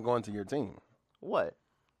that man going to your team. What?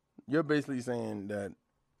 You're basically saying that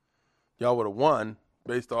y'all would have won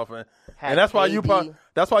based off of, and that's why you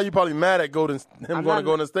probably mad at Golden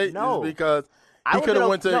State. No, is because he could have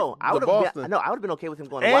went to Boston. I would have been okay with him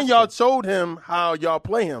going. to And Washington. y'all showed him how y'all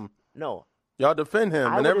play him. No, y'all defend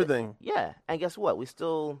him and everything. Yeah, and guess what? We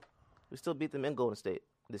still beat them in Golden State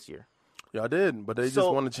this year. Y'all did, but they just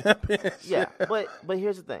won the championship. Yeah, but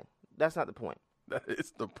here's the thing. That's not the point. That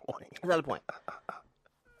is the point. That's not the point.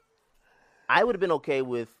 I would have been okay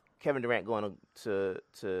with Kevin Durant going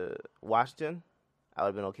to Washington. I would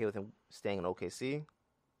have been okay with him staying in OKC.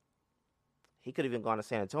 He could have even gone to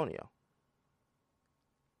San Antonio.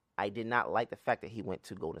 I did not like the fact that he went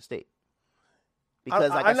to Golden State.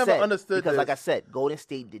 Because I never understood because this. like I said, Golden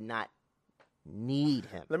State did not need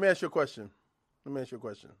him. Let me ask you a question.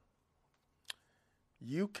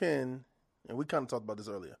 You can, and we kind of talked about this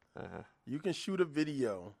earlier. You can shoot a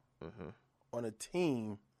video on a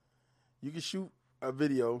team. You can shoot a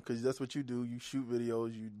video because that's what you do. You shoot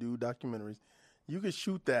videos. You do documentaries. You can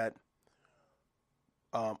shoot that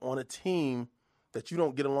on a team that you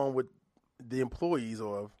don't get along with the employees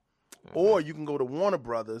of, or you can go to Warner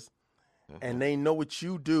Brothers, and they know what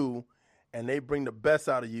you do, and they bring the best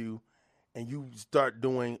out of you, and you start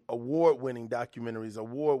doing award-winning documentaries,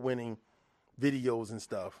 award-winning videos and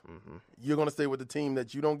stuff. You're going to stay with the team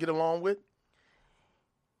that you don't get along with?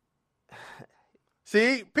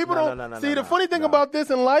 See, people don't see the funny thing about this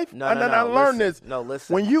in life. I learned this. No,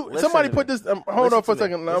 listen. When somebody put this, hold on for a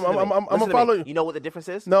second. I'm gonna follow you. You know what the difference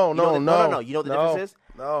is? No. You know what the difference is?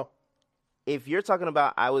 No. If you're talking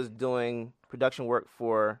about, I was doing production work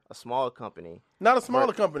for a smaller company. Not a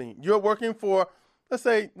smaller company. You're working for, let's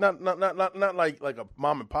say, not like a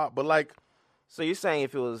mom and pop, but like. So you're saying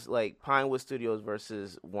if it was like Pinewood Studios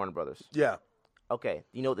versus Warner Brothers? Yeah. Okay.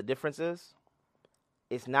 You know what the difference is?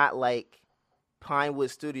 It's not like Pinewood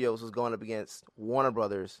Studios was going up against Warner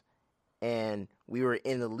Brothers, and we were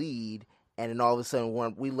in the lead, and then all of a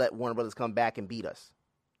sudden we let Warner Brothers come back and beat us.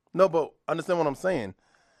 No, but understand what I'm saying.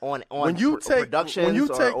 On productions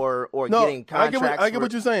or getting contracts. I get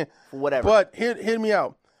what you're saying. For whatever. But hear me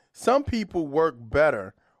out. Some people work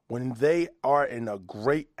better when they are in a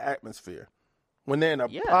great atmosphere. When they're in a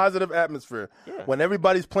positive atmosphere, when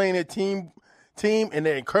everybody's playing their team and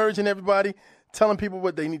they're encouraging everybody, telling people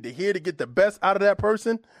what they need to hear to get the best out of that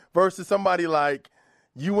person, versus somebody like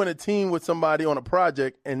you in a team with somebody on a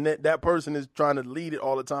project and that person is trying to lead it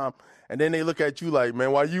all the time, and then they look at you like,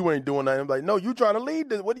 man, why you ain't doing that? I'm like, no, you trying to lead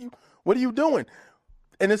this. What are you doing?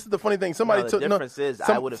 And this is the funny thing. The difference is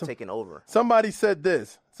I would have taken over. Somebody said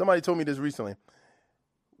this. Somebody told me this recently.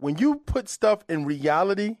 When you put stuff in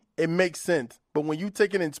reality, it makes sense. But when you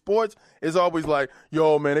take it in sports, it's always like,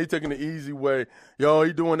 yo, man, they taking the easy way. Yo,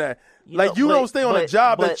 he doing that. You don't stay on a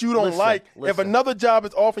job that you don't like. If another job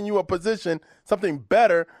is offering you a position, something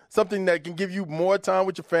better, something that can give you more time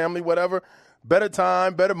with your family, whatever, better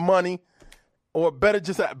time, better money, or better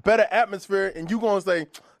atmosphere, and you going to say,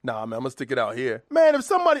 nah, man, I'm going to stick it out here. Man, if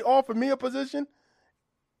somebody offered me a position,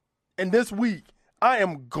 and this week, I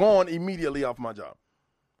am gone immediately off my job.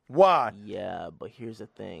 Why? Yeah, but here's the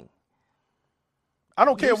thing. I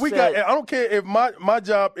don't care I don't care if my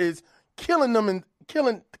job is killing them and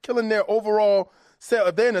killing their overall sale.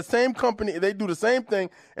 If they're in the same company, they do the same thing,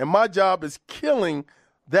 and my job is killing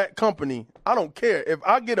that company. I don't care. If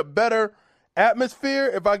I get a better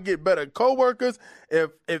atmosphere, if I get better coworkers, if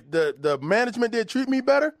the management there treat me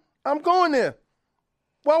better, I'm going there.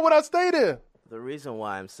 Why would I stay there? The reason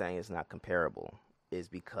why I'm saying it's not comparable is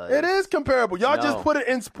because it is comparable. Y'all just put it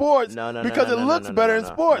in sports because it looks better in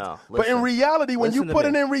sports. But in reality, when you put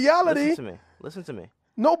it in reality, listen to me.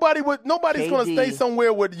 Nobody's going to stay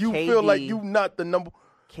somewhere where you feel like you not the number.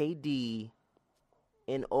 KD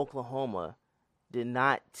in Oklahoma did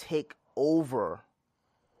not take over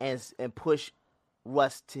and push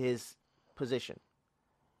Russ to his position.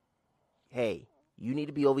 Hey, you need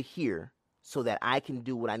to be over here so that I can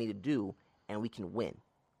do what I need to do and we can win.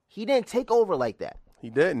 He didn't take over like that. He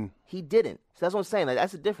didn't. So that's what I'm saying. Like,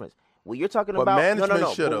 that's the difference. What you're talking but about,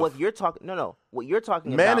 management should have. What you're talking, what you're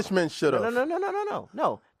talking about, management should have.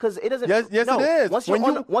 No, because it doesn't. Yes, it is. Once you're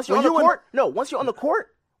on the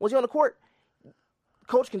court,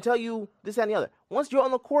 coach can tell you this, that, and the other. Once you're on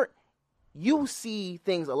the court, you see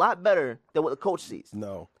things a lot better than what the coach sees.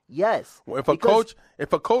 No. Yes. Well,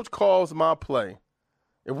 if a coach calls my play,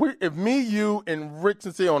 if me, you, and Rick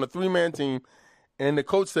Sincere on a 3-man team, and the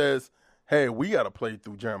coach says, hey, we got to play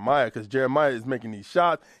through Jeremiah because Jeremiah is making these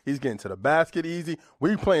shots. He's getting to the basket easy.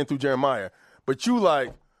 We playing through Jeremiah. But you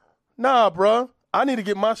like, nah, bro, I need to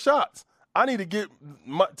get my shots. I need to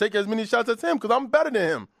take as many shots as him because I'm better than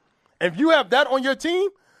him. If you have that on your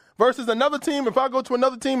team versus another team, if I go to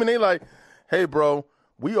another team and they like, hey, bro,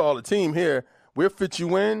 we all a team here. We'll fit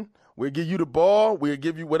you in. We'll give you the ball. We'll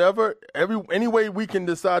give you whatever. Any way we can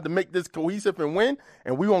decide to make this cohesive and win,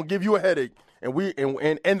 and we won't give you a headache. And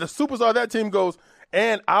the superstar of that team goes,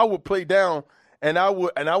 and I will play down, and I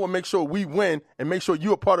will make sure we win and make sure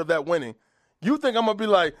you're a part of that winning. You think I'm gonna be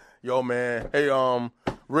like, yo, man, hey,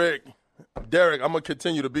 Rick, Derek, I'm gonna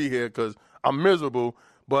continue to be here because I'm miserable,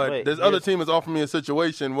 but this other team is offering me a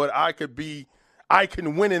situation where I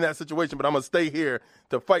can win in that situation, but I'm gonna stay here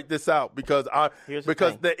to fight this out because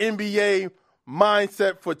the NBA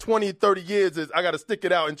mindset for 20, 30 years is I got to stick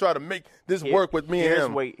it out and try to make this work with me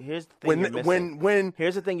and him. Here's the thing you're missing.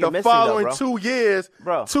 Here's the thing you're missing, following bro. 2 years,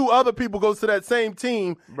 bro, 2 other people goes to that same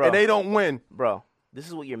team, and they don't win. Bro, this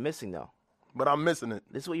is what you're missing, though. But I'm missing it.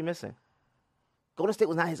 This is what you're missing. Golden State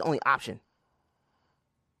was not his only option.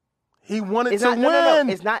 He wanted to win. No.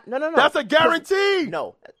 It's not. No. That's a guarantee.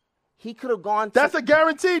 No. He could have gone. That's a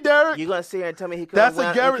guarantee, Derek. You're going to sit here and tell me he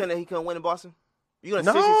couldn't win in Boston? You're going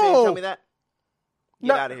to seriously say and tell me that?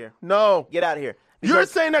 Get out of here. No. Get out of here. You're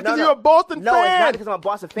saying that because you're a Boston fan. No, it's not because I'm a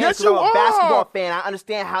Boston fan. Yes, you I'm a basketball fan. I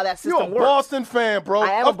understand how that system works. You're a Boston fan, bro.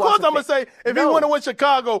 I am of course, I'm going to say, if he went to win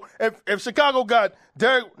Chicago, if Chicago got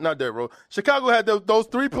Chicago had those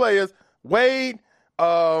 3 players, Wade,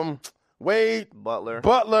 Butler,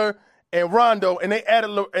 and Rondo, and they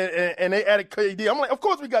added KD. I'm like, of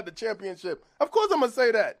course we got the championship. Of course I'm going to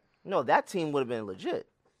say that. No, that team would have been legit.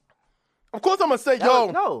 Of course I'm going to say,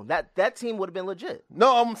 that team would have been legit.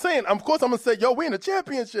 No, I'm saying, of course I'm going to say, we in the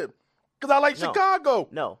championship because I like Chicago.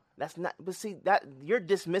 No, that's not. But see, that you're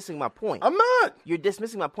dismissing my point. I'm not. You're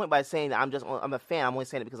dismissing my point by saying that I'm a fan. I'm only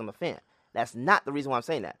saying it because I'm a fan. That's not the reason why I'm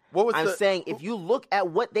saying that. I'm saying if you look at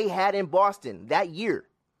what they had in Boston that year,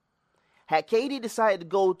 had KD decided to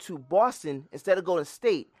go to Boston instead of Golden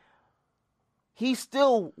State, he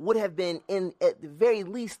still would have been in, at the very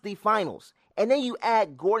least, the finals. And then you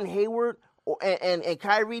add Gordon Hayward and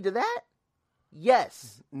Kyrie to that?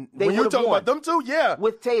 Yes. They when you're talking about them two, yeah.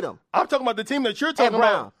 With Tatum. I'm talking about the team that you're talking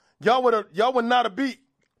about. Y'all would not have beat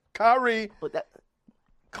Kyrie,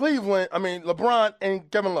 LeBron,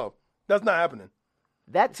 and Kevin Love. That's not happening.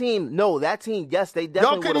 That team, yes, they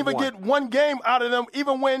definitely y'all couldn't even get one game out of them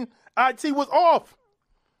even when IT was off.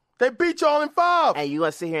 They beat y'all in 5. And you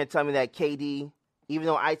going to sit here and tell me that KD, even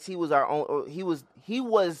though IT was our own, he was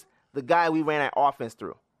the guy we ran our offense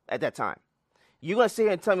through at that time. You're going to sit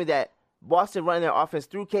here and tell me that Boston running their offense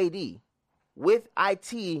through KD with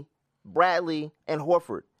IT, Bradley, and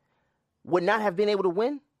Horford would not have been able to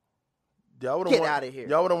win? Get out of here.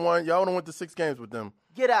 Y'all would have won. Y'all would have went to 6 games with them.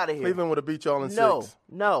 Get out of here. Cleveland would have beat y'all in 6.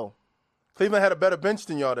 No. Cleveland had a better bench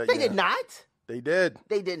than y'all that year. They did not. They did.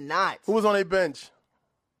 They did not. Who was on their bench?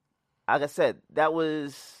 Like I said, that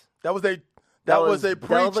was a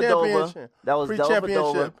pre-championship. That was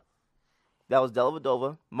pre-championship. That was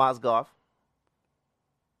Dellavedova, Mozgov,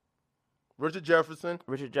 Richard Jefferson,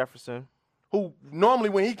 who normally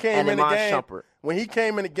when he came in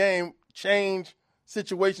the game, changed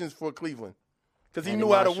situations for Cleveland because he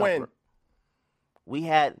knew how to win. We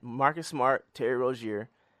had Marcus Smart, Terry Rozier,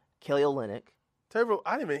 Kelly Olynyk.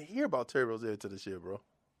 I didn't even hear about Terry Rozier till this year, bro.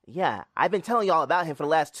 Yeah, I've been telling y'all about him for the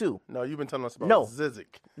last 2. No, you've been telling us about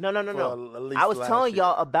Zizic. No. I was telling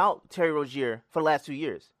y'all about Terry Rozier for the last 2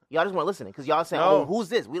 years. Y'all just weren't listening because y'all saying, "Oh, who's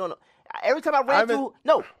this? We don't know." Every time I ran through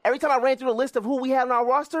the list of who we had on our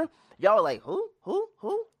roster, y'all were like, "Who?"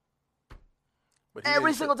 But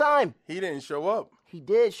every single time. He didn't show up. He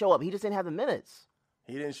did show up. He just didn't have the minutes.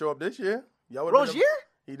 He didn't show up this year. Rozier?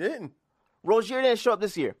 He didn't. Rozier didn't show up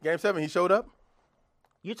this year. Game 7, he showed up.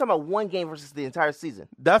 You're talking about one game versus the entire season.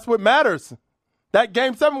 That's what matters. That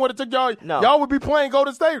Game 7 would have took y'all. No. Y'all would be playing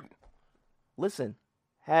Golden State. Listen,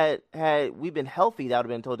 had we been healthy, that would have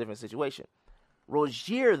been a totally different situation.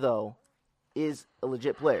 Rozier, though, is a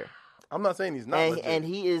legit player. I'm not saying he's not legit. And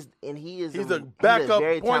he is. He's a backup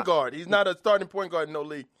point guard. He's not a starting point guard in no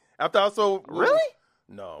league. After I saw really?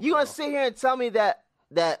 No. You gonna sit here and tell me that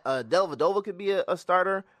Dellavedova could be a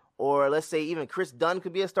starter, or let's say even Chris Dunn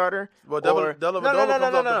could be a starter? Well, Dellavedova comes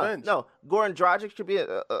off the bench. No, Goran Dragic should be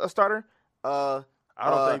a starter. I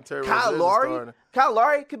don't think Terry Rozier is a starter. Kyle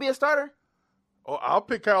Lowry could be a starter. Oh, I'll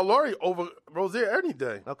pick Kyle Lowry over Rozier any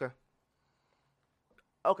day. Okay.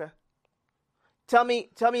 Tell me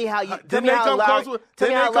how you. Didn't they come close?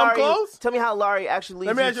 Didn't they come close? Tell me how Lowry actually.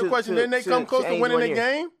 Let me ask you a question. Didn't they come close to winning the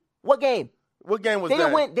game? What game? What game was that? They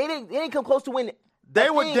didn't win. They didn't come close to win. They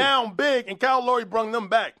were down big, and Kyle Lowry brung them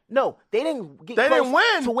back. No, they didn't. They didn't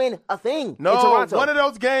win to win a thing. No, in Toronto. One of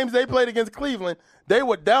those games they played against Cleveland, they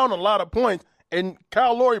were down a lot of points, and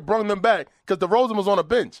Kyle Lowry brung them back because DeRozan was on the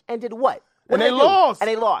bench. And did what? And they lost. And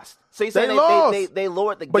they lost. So you saying they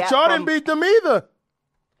lowered the gap? But y'all didn't beat them either.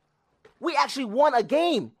 We actually won a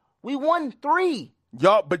game. We won 3.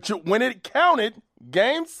 Y'all, but when it counted,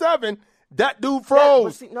 Game 7, that dude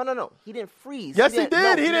froze. No. He didn't freeze. Yes, he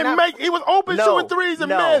did. He didn't make. He was open shooting threes and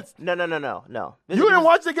missed. No. You didn't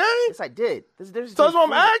watch the game? Yes, I did. So that's what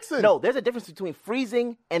I'm asking. No, there's a difference between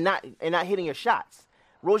freezing and not hitting your shots.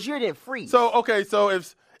 Rozier didn't freeze. So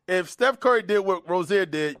if Steph Curry did what Rozier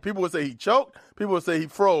did, people would say he choked. People would say he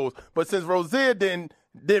froze. But since Rozier didn't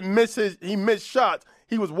miss he missed shots.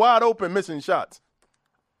 He was wide open missing shots.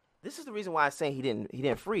 This is the reason why I'm saying he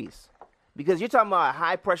didn't freeze. Because you're talking about a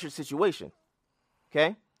high-pressure situation,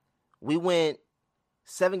 okay? We went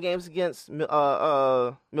 7 games against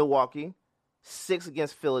Milwaukee, 6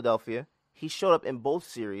 against Philadelphia. He showed up in both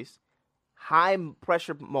series,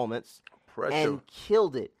 high-pressure moments, and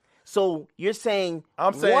killed it. So you're saying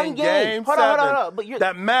I'm saying one game. Hold on. But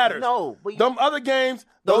that matters. No, but them other games,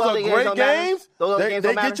 those are great games. They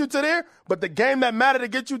get you to there. But the game that mattered to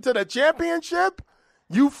get you to the championship,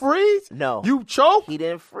 you freeze? No. You choke? He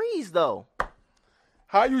didn't freeze, though.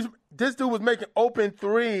 This dude was making open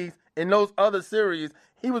threes in those other series.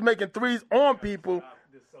 He was making threes on people.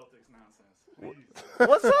 This Celtics nonsense.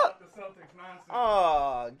 What's up? The Celtics nonsense.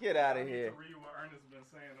 Oh, get out of here. Read what Ernest has been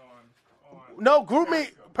saying on No,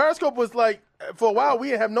 GroupMe, Periscope was like, for a while, we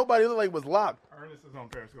didn't have nobody look like it was locked. Ernest is on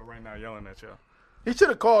Periscope right now yelling at you. He should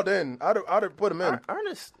have called in. I'd have put him in.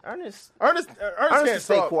 Ernest can't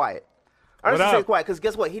stay talk. quiet. Ernest stay quiet because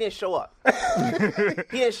guess what? He didn't show up.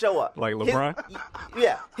 He didn't show up. Like LeBron?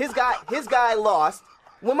 His guy lost.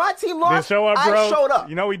 When my team lost, didn't show up, bro. I showed up.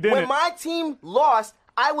 You know he didn't. When my team lost,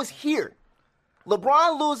 I was here.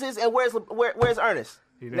 LeBron loses, and where's Ernest?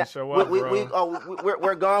 He didn't show up, bro.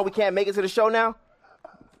 We're gone. We can't make it to the show now.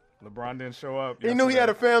 LeBron didn't show up. He knew he had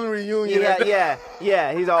a family reunion.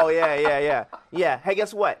 Yeah. He's all yeah. Hey,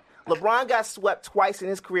 guess what? LeBron got swept twice in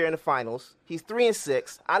his career in the finals. He's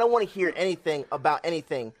 3-6. I don't want to hear anything about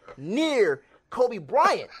anything near Kobe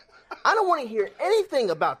Bryant. I don't want to hear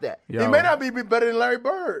anything about that. Yo, he may not be better than Larry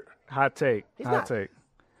Bird. Hot take. Take.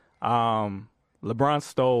 LeBron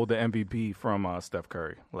stole the MVP from Steph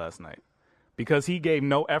Curry last night because he gave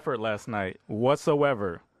no effort last night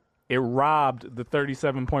whatsoever. It robbed the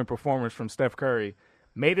 37-point performance from Steph Curry,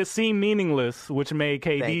 made it seem meaningless, which made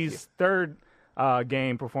KD's third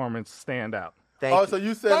game performance stand out. So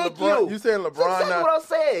you said LeBron? You saying LeBron? That's exactly what I'm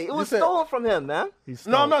saying. It was stolen from him, man.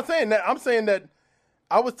 No, I'm not saying that. I'm saying that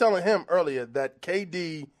I was telling him earlier that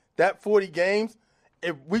KD, that 40 games,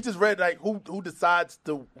 if we just read like who decides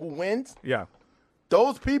who wins. Yeah.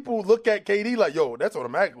 Those people look at KD like, yo, that's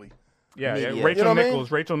automatically. Yeah.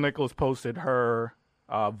 Rachel Nichols posted her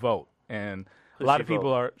vote, and a lot of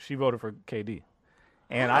people she voted for KD,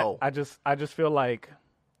 and I just feel like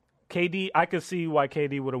KD. I could see why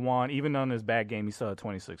KD would have won, even on his bad game. He still had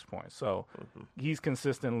 26 points, so he's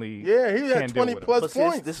consistently he had 20 plus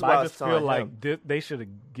points. This is I just feel like they should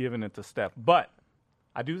have given it to Steph, but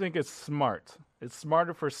I do think it's smart. It's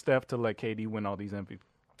smarter for Steph to let KD win all these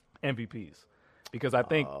MVPs. Because I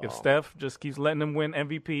think if Steph just keeps letting them win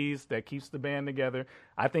MVPs, that keeps the band together.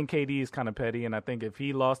 I think KD is kind of petty, and I think if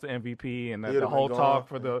he lost the MVP and the whole talk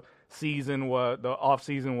for the season the off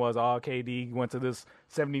season was, KD went to this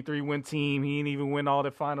 73-win team. He didn't even win all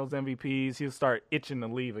the Finals MVPs. He'll start itching to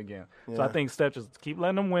leave again. Yeah. So I think Steph just keep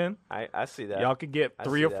letting them win. I see that. Y'all could get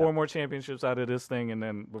 3 or 4 more championships out of this thing, and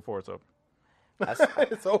then before it's over.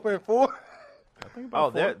 It's over in 4.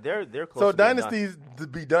 They're close. So dynasties to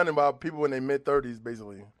be done in about people in their mid-30s,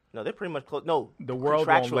 basically. No, they're pretty much close. No, the world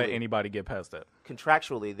won't let anybody get past that.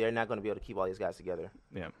 Contractually, they're not going to be able to keep all these guys together.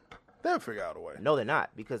 Yeah, they'll figure out a way. No, they're not,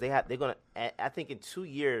 because they're going to. I think in 2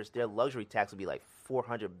 years, their luxury tax will be like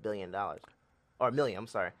 $400 billion or million. I'm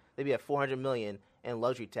sorry, they'd be at $400 million in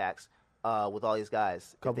luxury tax. with all these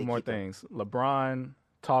guys. Couple more things. LeBron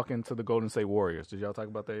talking to the Golden State Warriors. Did y'all talk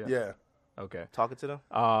about that yet? Yeah. Okay. Talking to them?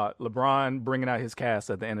 LeBron bringing out his cast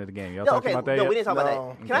at the end of the game. Y'all talking about that yet? No, we didn't talk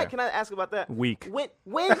about that. Can I ask about that? Weak. When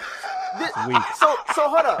Weak. So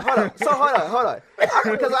hold on.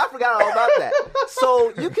 Because I forgot all about that.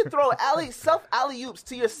 So you can throw alley-oops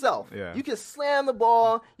to yourself. Yeah. You can slam the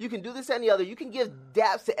ball. You can do this and the other. You can give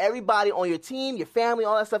daps to everybody on your team, your family,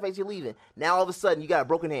 all that stuff as you're leaving. Now all of a sudden you got a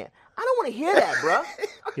broken hand. I don't want to hear that, bro.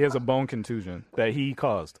 He has a bone contusion that he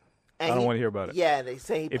caused. I don't want to hear about it. Yeah, they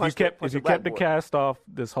say he punched If you kept the cast off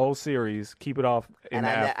this whole series, keep it off.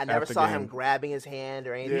 I never saw him grabbing his hand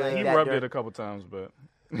or anything like that. He rubbed it a couple times, but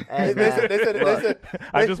Hey, they said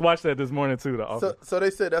I just watched that this morning too. So they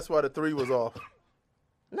said that's why the 3 was off.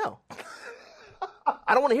 No,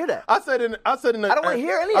 I don't want to hear that. I said I don't want to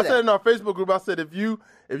hear any of that. I said in our Facebook group. I said if you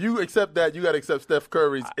accept that, you got to accept Steph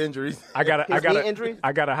Curry's injuries. I got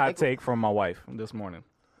a hot take from my wife this morning.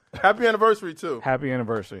 Happy anniversary too. Happy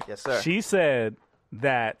anniversary. Yes, sir. She said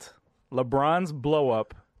that LeBron's blow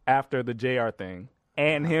up after the JR thing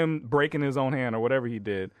and him breaking his own hand or whatever he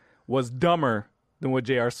did was dumber than what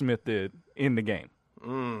J.R. Smith did in the game.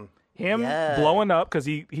 Him blowing up because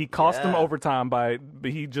he cost him overtime but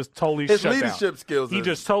he just totally his shut down. His leadership skills. He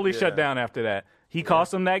just totally shut down after that. He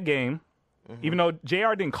cost him that game. Even though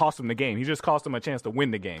JR didn't cost him the game, he just cost him a chance to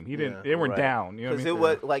win the game. He didn't. They were down. You know what I mean? It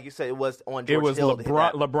was like you said. It was on. George it was Hill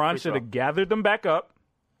LeBron should have gathered them back up,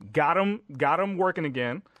 got him working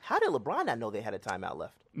again. How did LeBron not know they had a timeout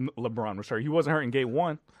left? LeBron was hurt. He wasn't hurt in game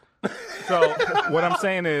 1. So what I'm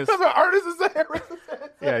saying is, that's what Ernest is saying.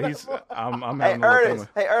 Yeah, he's. I'm having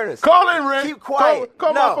Hey, Ernest. Call in, Rick. Keep quiet.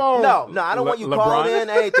 Call my phone. No, I don't want you calling in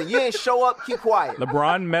anything. You ain't show up. Keep quiet.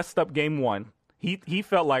 LeBron messed up game 1. He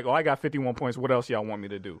felt like, I got 51 points. What else y'all want me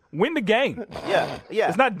to do? Win the game. Yeah.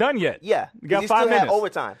 It's not done yet. Yeah. You got 5 minutes. Had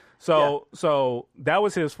overtime. So that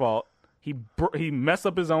was his fault. He messed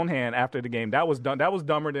up his own hand after the game. That was done. That was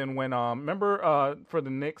dumber than when remember for the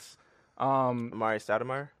Knicks, Amari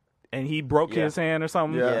Stoudemire, and he broke his hand or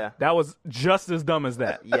something. Yeah. That was just as dumb as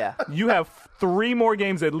that. Yeah. You have 3 more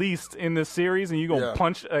games at least in this series, and you're gonna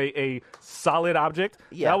punch a solid object.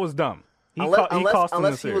 Yeah. That was dumb.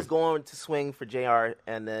 Unless he was going to swing for JR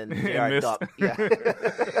and then JR ducked. Yeah.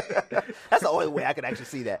 That's the only way I could actually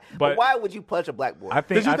see that. But why would you punch a blackboard?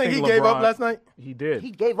 Did you think he gave up last night? He did.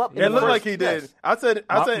 He gave up. It looked like he did. Yes. I said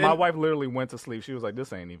my wife literally went to sleep. She was like,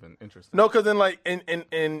 "This ain't even interesting." No, because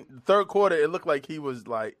in third quarter, it looked like he was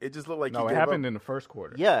like it just looked like it happened in the first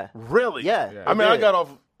quarter. Yeah, really. Yeah. I mean, I got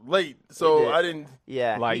off late, so I didn't.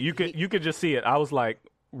 Yeah, like you could just see it. I was like,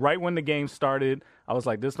 right when the game started, I was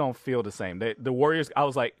like, this don't feel the same. The Warriors, I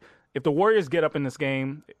was like, if the Warriors get up in this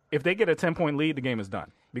game, if they get a 10-point lead, the game is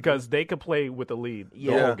done. Because they could play with the lead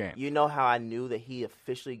the whole game. You know how I knew that he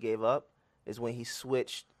officially gave up? Is when he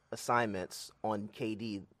switched assignments on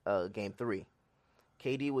KD game 3.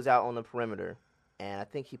 KD was out on the perimeter, and I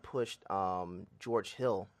think he pushed George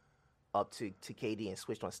Hill up to KD and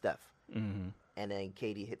switched on Steph. Mm-hmm. And then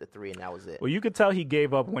KD hit the 3, and that was it. Well, you could tell he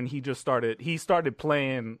gave up when he just started. He started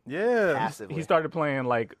playing. Yeah, passively. He started playing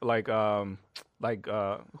like who's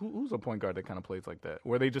a point guard that kind of plays like that,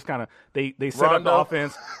 where they just kind of they set up the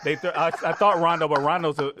offense. I thought Rondo, but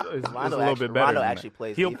Rondo's is a little bit better. Rondo actually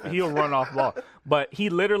plays. He'll run off ball, but he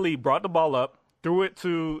literally brought the ball up, threw it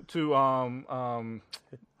to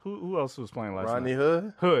who else was playing last night? Rodney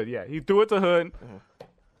Hood. Hood, yeah, he threw it to Hood. Mm-hmm.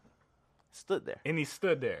 Stood there. And he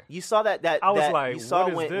stood there. You saw that I was like, you saw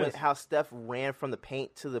what is this? how Steph ran from the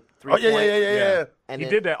paint to the 3-point. Yeah. And he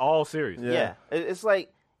did that all series. Yeah. It's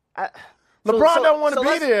like LeBron don't want to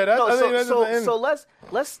be there. So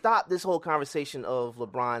let's stop this whole conversation of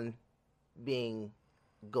LeBron being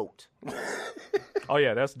GOAT. Oh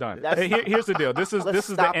yeah, that's done. Here's the deal. This is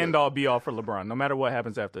the end all be all for LeBron. No matter what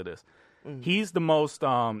happens after this, he's the most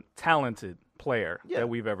talented player that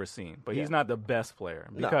we've ever seen, but he's not the best player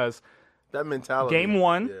because that mentality. Game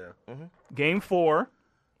 1, Game 4,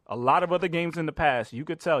 a lot of other games in the past, you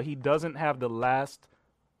could tell he doesn't have the last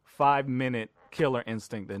 5-minute killer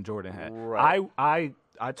instinct that Jordan had. Right. I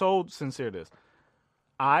told Sincere this.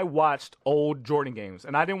 I watched old Jordan games,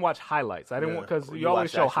 and I didn't watch highlights. I didn't because you always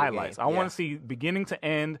show highlights. I want to see beginning to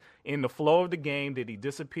end in the flow of the game. Did he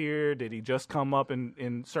disappear? Did he just come up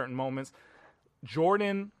in certain moments?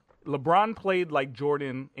 LeBron played like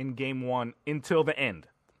Jordan in Game 1 until the end.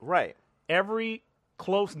 Right. Every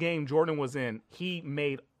close game Jordan was in, he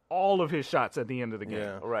made all of his shots at the end of the game.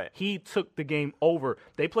 Yeah. Right. He took the game over.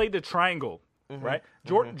 They played the triangle, right?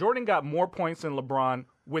 Jordan got more points than LeBron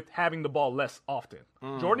with having the ball less often.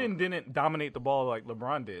 Jordan didn't dominate the ball like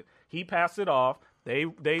LeBron did. He passed it off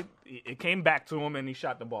It came back to him and he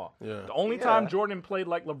shot the ball. Yeah. The only time Jordan played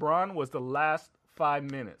like LeBron was the last 5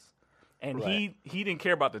 minutes. And he didn't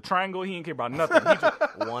care about the triangle. He didn't care about nothing. He just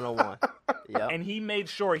 1-on-1. Yep. And he made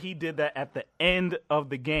sure he did that at the end of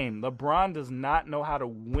the game. LeBron does not know how to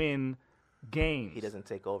win games. He doesn't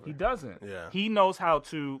take over. He doesn't. Yeah. He knows how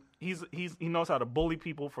to. He knows how to bully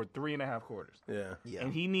people for 3.5 quarters. Yeah.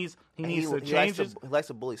 And he needs to He likes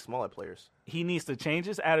to bully smaller players. He needs to change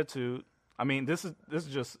his attitude. I mean, this is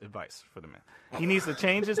just advice for the man. He needs to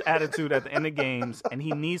change his attitude at the end of games, and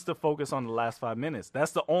he needs to focus on the last 5 minutes.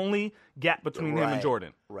 That's the only gap between him and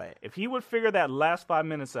Jordan. Right. If he would figure that last 5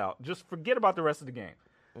 minutes out, just forget about the rest of the game.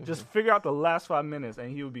 Just figure out the last 5 minutes, and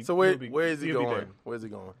he would be. So where is he going? Where's he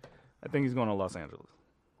going? I think he's going to Los Angeles.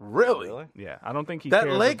 Really? Yeah, I don't think he that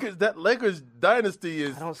cares. That Lakers dynasty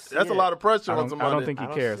is that's a lot of pressure on somebody. I don't think he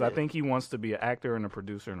cares. I think he wants to be an actor and a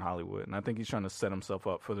producer in Hollywood, and I think he's trying to set himself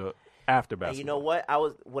up for the after basketball. And you know what? I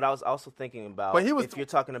was also thinking about. But if you're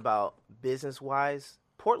talking about business wise,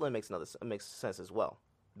 Portland makes sense as well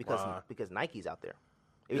because Nike's out there.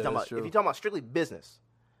 If you're talking about strictly business,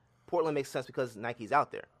 Portland makes sense because Nike's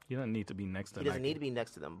out there. He doesn't need to be next to Nike. He doesn't need to be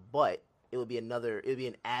next to them, but it would be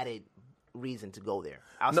an added reason to go there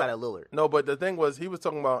outside of Lillard. No, but the thing was, he was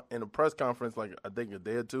talking about in a press conference, like I think a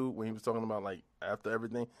day or two, when he was talking about like after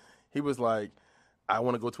everything, he was like, "I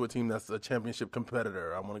want to go to a team that's a championship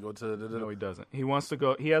competitor. I want to go to." No, he doesn't. He wants to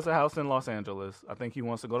go. He has a house in Los Angeles. I think he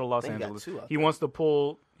wants to go to Los Angeles. He wants to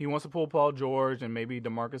pull Paul George and maybe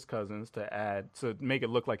DeMarcus Cousins to make it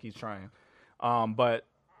look like he's trying. But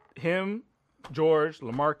him, George,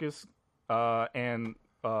 LaMarcus, and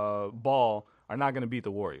Ball are not going to beat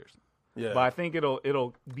the Warriors. Yeah. But I think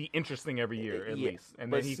it'll be interesting every year at least,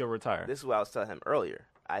 and then he could retire. This is what I was telling him earlier.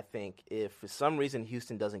 I think if for some reason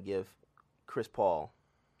Houston doesn't give Chris Paul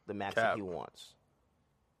the max that he wants,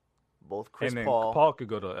 both Chris Paul could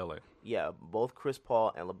go to LA. Yeah, both Chris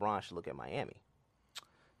Paul and LeBron should look at Miami.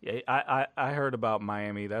 Yeah, I heard about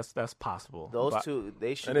Miami. That's possible. Those two,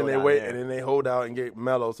 they should. And then go they down wait, there. and then they hold out and get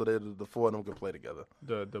Melo, so that the four of them can play together.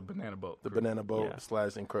 The banana boat. The banana boat / not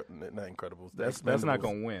Incredibles. That's not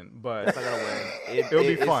gonna win, but it's not gonna win. It'll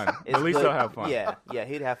be fun. At least they'll have fun. Yeah,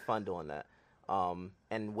 he'd have fun doing that.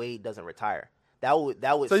 And Wade doesn't retire. That would.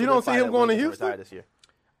 So you don't see him going to Houston this year?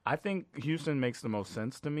 I think Houston makes the most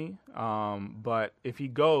sense to me. But if he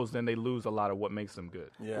goes, then they lose a lot of what makes them good.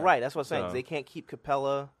 Yeah. Right. That's what I'm saying. They can't keep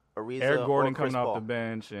Capella, Ariza, Eric Gordon coming Paul. off the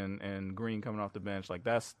bench and Green coming off the bench. Like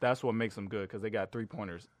that's what makes them good because they got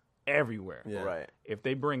 3-pointers everywhere. Yeah. Right. If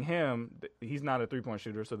they bring him, he's not a 3-point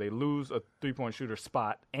shooter, so they lose a 3-point shooter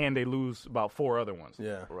spot and they lose about 4 other ones.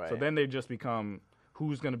 Yeah. Right. So then they just become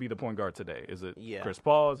who's going to be the point guard today? Is it Chris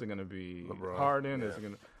Paul? Is it going to be LeBron. Harden? Yeah. Is it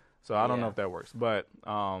going to? So I don't know if that works, but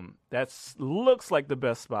that looks like the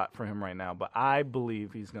best spot for him right now. But I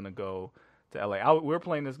believe he's going to go to LA. We were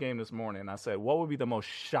playing this game this morning, and I said, what would be the most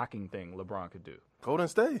shocking thing LeBron could do? Golden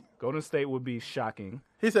State. Golden State would be shocking.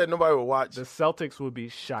 He said nobody would watch. The Celtics would be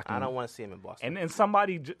shocking. I don't want to see him in Boston. And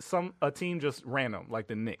then a team just random, like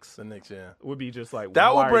the Knicks. The Knicks, yeah. Would be just like,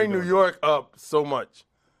 that why would bring New York up so much.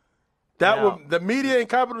 The media and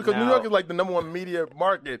capital, because New York is like the number one media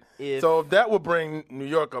market. So that would bring New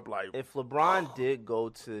York up. Like, if LeBron did go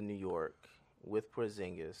to New York with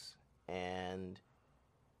Porzingis and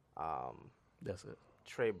that's it.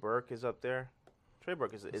 Trey Burke is up there. Trey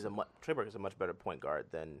Burke is a much better point guard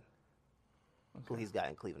than who he's got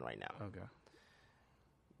in Cleveland right now. Okay.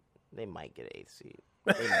 They might get an 8th seed.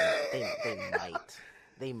 They might.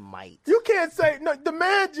 They might. You can't say no. The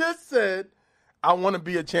man just said, "I want to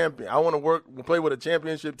be a champion. I want to play with a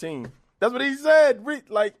championship team." That's what he said.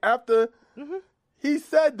 Like after he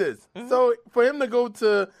said this, so for him to go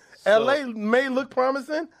to LA may look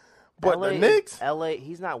promising, but the Knicks,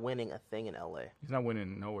 he's not winning a thing in LA. He's not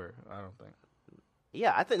winning nowhere. I don't think.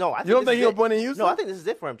 Yeah, I think no. You don't think he'll win in Houston? No, I think this is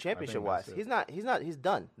it for him, championship wise. He's not. He's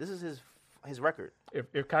done. This is his record.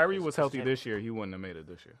 If Kyrie was healthy this year, he wouldn't have made it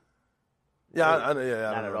this year. Yeah,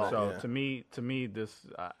 not at all. So to me, this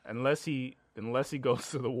unless he goes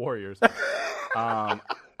to the Warriors, I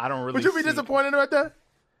don't really. Would you be disappointed about that?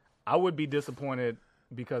 I would be disappointed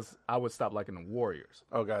because I would stop liking the Warriors.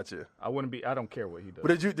 Oh, gotcha. Uh, I wouldn't be. I don't care what he does.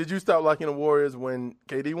 But did you stop liking the Warriors when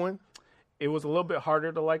KD won? It was a little bit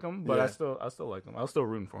harder to like him, but I still like him. I was still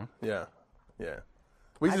rooting for him. Yeah.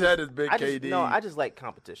 We just had this big KD. I just like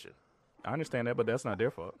competition. I understand that, but that's not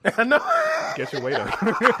their fault. I know. Get your weight up.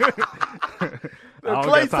 I don't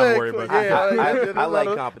got time to worry about that. I like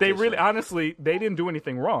competition. They really, honestly, they didn't do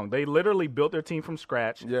anything wrong. They literally built their team from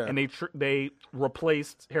scratch, Yeah. and they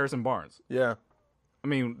replaced Harrison Barnes. Yeah. I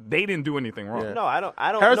mean, they didn't do anything wrong. Yeah. No, I don't.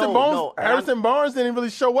 Harrison Barnes didn't really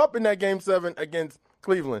show up in that Game 7 against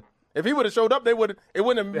Cleveland. If he would have showed up, it wouldn't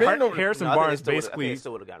have been no. Harrison Barnes basically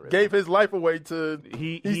gave his life away to.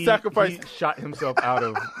 He sacrificed. He shot himself out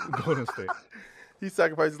of Golden State. He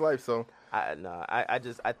sacrificed his life. So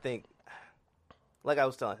I think, like I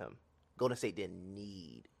was telling him, Golden State didn't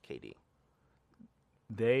need KD.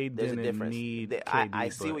 There's didn't need KD. I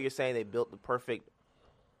see what you're saying. They built the perfect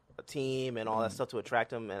team and all that stuff to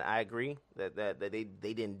attract him, and I agree that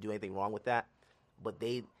they didn't do anything wrong with that. But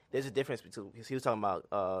there's a difference between, because he was talking about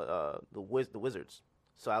the Wizards.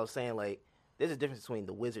 So I was saying, like, there's a difference between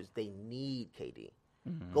the Wizards. They need KD.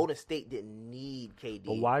 Mm-hmm. Golden State didn't need KD.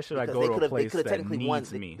 But why should I go to a place that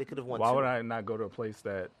needs me? They could have won. Why would I not go to a place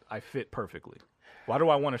that I fit perfectly? Why do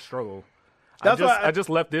I want to struggle? I just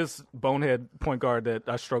left this bonehead point guard that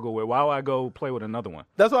I struggle with. Why would I go play with another one?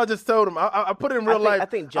 That's what I just told him. I put it in real life. I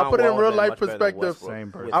think John put it in Wall real life much perspective.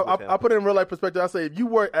 Same person. I put it in real life perspective. I say, if you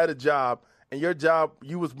work at a job and your job,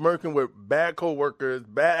 you was working with bad coworkers,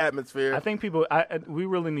 bad atmosphere. I think we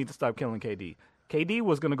really need to stop killing KD. KD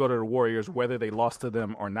was going to go to the Warriors whether they lost to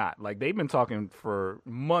them or not. Like, they've been talking for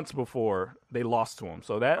months before they lost to him.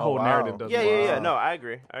 So that whole narrative doesn't work. Yeah. No, I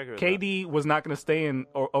agree. With KD was not going to stay in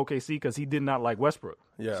OKC because he did not like Westbrook.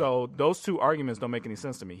 Yeah. So those two arguments don't make any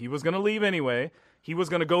sense to me. He was going to leave anyway. He was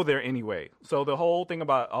going to go there anyway. So the whole thing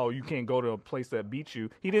about, you can't go to a place that beats you,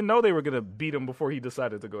 he didn't know they were going to beat him before he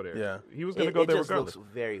decided to go there. Yeah. He was going to go there It regardless. just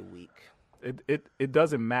looks very weak. It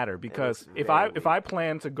doesn't matter, because if I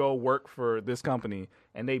plan to go work for this company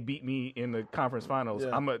and they beat me in the conference finals,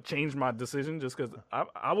 I'm gonna change my decision just because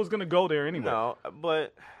I was gonna go there anyway. No,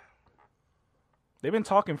 but they've been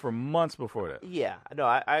talking for months before that. Yeah, no,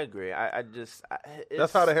 I agree.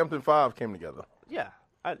 That's how the Hampton Five came together. Yeah,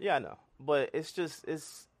 I know, but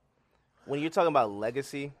it's when you're talking about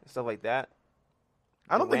legacy and stuff like that.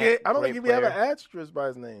 I don't think he have an asterisk by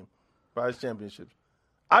his name, by his championships.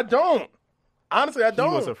 I don't. Honestly, I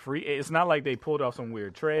don't. He was a free. It's not like they pulled off some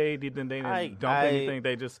weird trade. They didn't dump anything.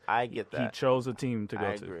 They just. I get that. He chose a team to go to.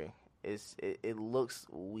 I agree. It looks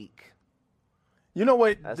weak. You know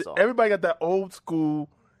what? Everybody got that old school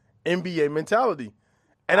NBA mentality,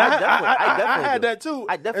 and I had that too.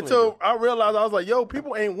 Until I realized, I was like, "Yo,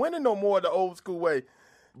 people ain't winning no more the old school way."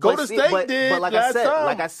 Golden State did, but like last time.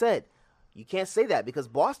 Like I said, you can't say that because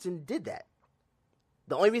Boston did that.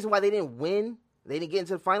 The only reason why they didn't win. They didn't get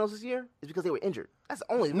into the finals this year is because they were injured. That's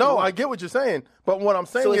the only reason. No, I get what you're saying, but what I'm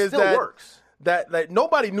saying is that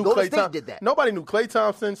nobody knew Klay Thompson did that. Nobody knew Klay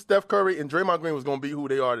Thompson, Steph Curry, and Draymond Green was going to be who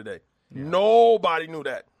they are today. Yeah. Nobody knew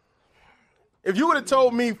that. If you would have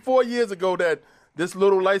told me 4 years ago that this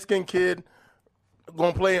little light-skinned kid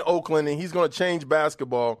going to play in Oakland and he's going to change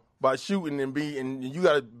basketball by shooting and you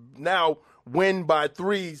got to now win by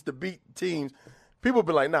threes to beat teams. People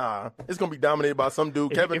be like, nah, it's going to be dominated by some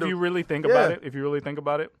dude. If you really think about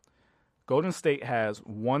it, Golden State has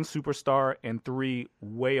one superstar and 3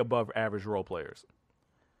 way above average role players.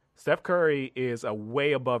 Steph Curry is a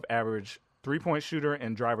way above average three-point shooter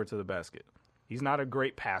and driver to the basket. He's not a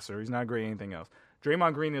great passer. He's not great at anything else.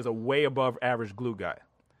 Draymond Green is a way above average glue guy.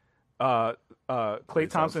 Klay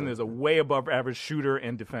Thompson is a way above average shooter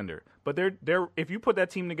and defender. But they're if you put that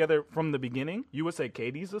team together from the beginning, you would say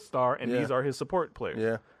KD's a star and these are his support players.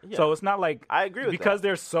 Yeah. So it's not like I agree with because that.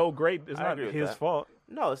 They're so great. It's not his fault.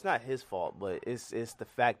 No, it's not his fault, but it's the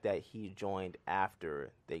fact that he joined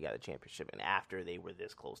after they got a championship and after they were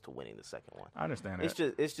this close to winning the second one. I understand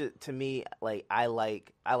that. It's just to me, like I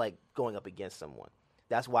like going up against someone.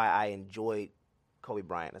 That's why I enjoyed Kobe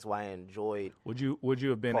Bryant. That's why I enjoyed. Would you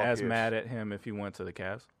have been as mad at him if he went to the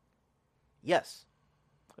Cavs? Yes.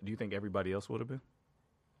 Do you think everybody else would have been?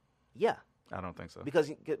 Yeah. I don't think so.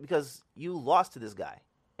 Because you lost to this guy,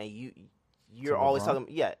 and you're always talking.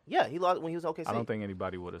 Yeah. He lost when he was OKC. I don't think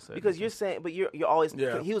anybody would have said because you're saying, but you're always.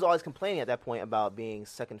 Yeah. He was always complaining at that point about being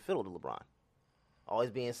second fiddle to LeBron, always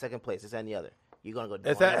being second place, this and the other. You're gonna go.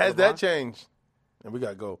 Has that changed? And we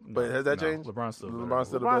gotta go. But has that changed? LeBron's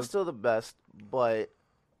still the best, but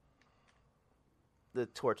the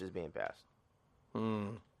torch is being passed.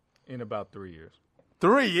 In about 3 years.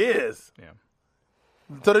 3 years? Yeah.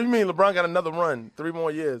 So you mean LeBron got another run, 3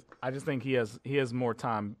 more years? I just think he has more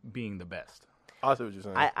time being the best. I see what you're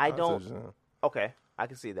saying. I don't. Okay, I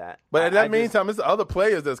can see that. But at that meantime, it's the other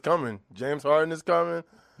players that's coming. James Harden is coming.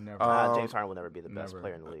 Never. James Harden will never be the best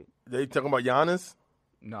player in the league. They talking about Giannis?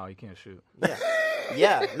 No, he can't shoot.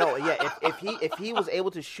 Yeah. If he was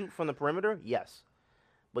able to shoot from the perimeter, yes.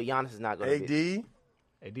 But Giannis is not going to be. AD?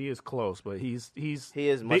 AD is close, but he is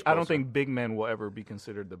much I don't closer. think big men will ever be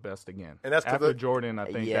considered the best again. And that's 'cause after of- Jordan. I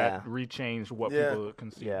think that rechanged what people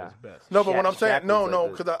conceive as best. No, but what I'm saying, Shaq no, was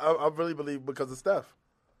like because I really believe because of Steph.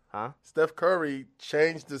 Huh? Steph Curry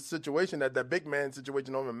changed the situation that big man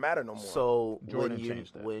situation don't even matter no more. So Jordan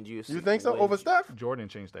changed that. You think so over Steph? Jordan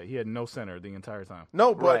changed that. He had no center the entire time.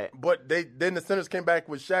 No, but Right. but then the centers came back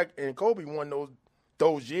with Shaq and Kobe won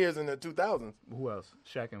those years in the 2000s. Who else?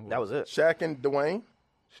 Shaq and who? That was it. Shaq and Dwayne,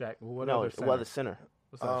 Shaq. What No, other it center? was the center.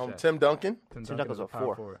 Besides Shaq? Tim Duncan. Tim Duncan was is a power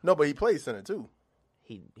 4. forward. No, but he played center too.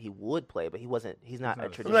 He would play, but he wasn't. He's not a not a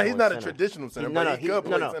traditional. No, he's not a center. traditional center, He's- but he could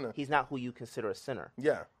play center. He's not who you consider a center.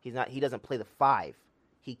 Yeah. He's not. He doesn't play the 5.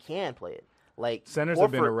 He can play it. Like Centers Horford,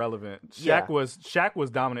 have been irrelevant. Yeah. Shaq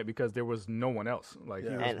was dominant because there was no one else. Like he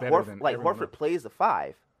was and better than everyone Horford else. plays the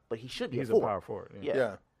 5, but he should be He's a a 4. power forward. Yeah.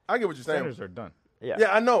 Yeah. I get what you're saying. Centers are done. Yeah.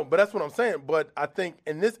 Yeah, I know, but that's what I'm saying. But I think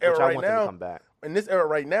in this era Which I right want them to now, come back. in this era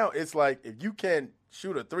right now, it's like if you can't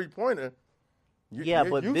shoot a 3-pointer, Yeah,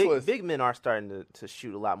 you're but useless. big men are starting to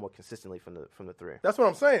shoot a lot more consistently from the 3. That's what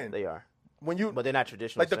I'm saying. They are, When you but they're not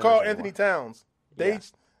traditional. like the centers Carl anymore. Anthony Towns,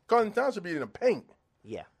 Carl Anthony Towns should be in the paint.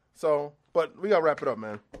 Yeah. So, but we gotta wrap it up,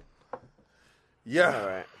 man. Yeah. All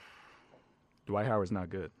right. Dwight Howard's not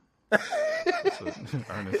good.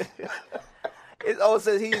 Ernest. It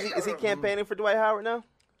says is he campaigning for Dwight Howard now?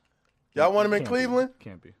 Y'all want him in Can't be. Cleveland?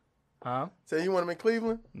 Can't be. Huh? Say you want him in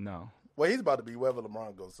Cleveland? No. Well, he's about to be wherever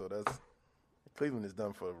LeBron goes, so that's Cleveland is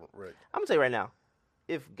done for Rick. I'm gonna tell you right now,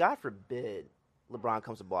 if God forbid LeBron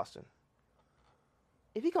comes to Boston,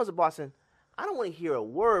 if he comes to Boston, I don't want to hear a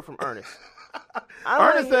word from Ernest.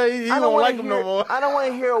 Ernest said he don't like him no more. I don't want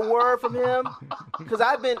to hear a word from him because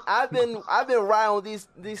I've been riding with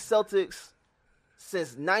these Celtics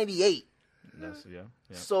since '98. Yeah.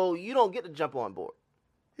 So you don't get to jump on board.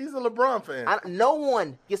 He's a LeBron fan. No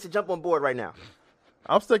one gets to jump on board right now.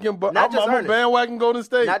 I'm sticking, but Not I'm just a Ernest. bandwagon Golden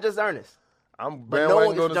State. Not just Ernest. I'm But no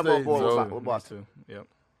one bandwagon gets to Golden jump on State. board with So. with Boston. Me too. Yep.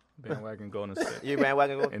 Bandwagon Golden State. You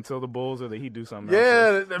bandwagon go? Until the Bulls or the Heat do something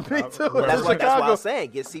Yeah, else. me too. That's That's why Chicago. I'm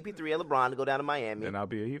saying. Get CP3 and LeBron to go down to Miami. Then I'll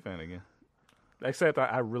be a Heat fan again. Except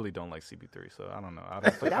I really don't like CP3, so I don't know. I'd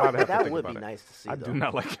have to, That I'd have to that think would about be it. nice to see. I though. do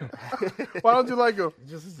not like him. Why don't you like him?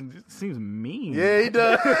 It seems mean. Yeah, he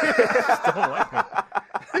does. I don't like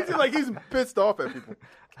him. He's like he's pissed off at people.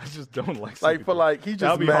 I just don't like Like CP3. for like he just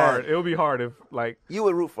That'll be mad. hard. It'll be hard if like You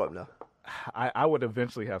would root for him though. I would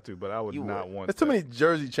eventually have to, but I would You not would. want. There's too to. many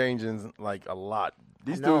jersey changes, like a lot.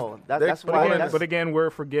 These No, dudes, that's they're why- calling- that's- But again, we're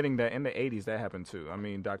forgetting that in the '80s that happened too. I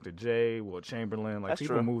mean, Dr. J, Will Chamberlain, like That's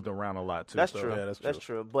people true. moved around a lot too. That's so- true. Yeah, that's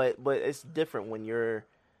true. But it's different when you're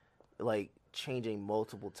like changing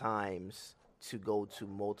multiple times to go to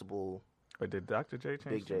multiple But did Dr. J change?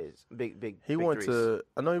 big J's, big. He big went threes. to.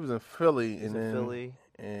 I know he was in Philly, He's and in then Philly.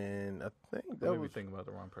 and I think that Maybe was. thinking about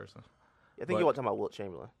the wrong person. I think but- you were talking about Wilt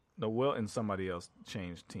Chamberlain. No, Will and somebody else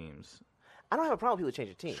changed teams. I don't have a problem with people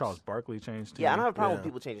changing teams. Charles Barkley changed teams. Yeah, I don't have a problem Yeah. with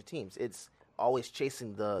people changing teams. It's always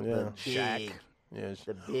chasing the big. Shaq. Yeah.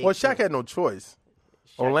 The big Well, Shaq thing. had no choice.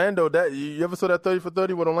 Shaq- Orlando. That you ever saw that 30 for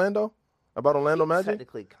 30 with Orlando? About Orlando He Magic?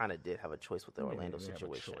 technically kind of did have a choice with the Orlando didn't have a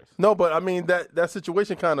situation. choice. No, but I mean that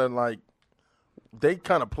situation kind of like they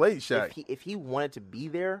kind of played Shaq. If he wanted to be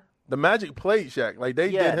there, The Magic played Shaq. Like they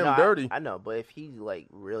yeah, did him no, dirty. I know, but if he like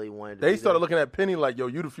really wanted to, They be started there, looking at Penny like, "Yo,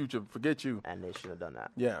 you the future. Forget you." and they should have done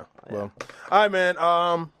that. Yeah. Well, all right,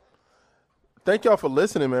 man. Thank y'all for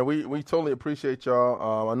listening, man. We totally appreciate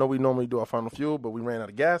y'all. I know we normally do our final few, but we ran out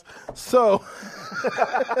of gas. So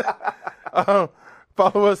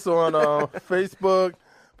follow us on Facebook.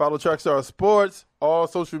 Follow Trackstar Sports, all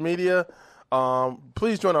social media.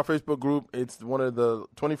 Please join our Facebook group. It's one of the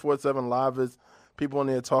 24/7 livest. People on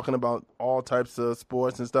there talking about all types of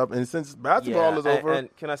sports and stuff. And since basketball is over,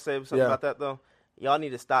 And can I say something Yeah. about that though? Y'all need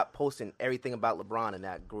to stop posting everything about LeBron in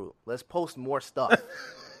that group. Let's post more stuff.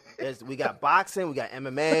 We got boxing, we got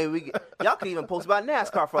MMA. Y'all can even post about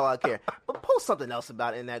NASCAR for all I care. But post something else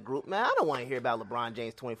about it in that group, man. I don't want to hear about LeBron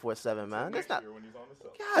James 24/7, man. That's not.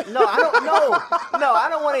 God, no, I don't. No, I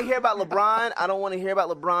don't want to hear about LeBron. I don't want to hear about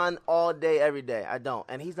LeBron all day, every day. I don't,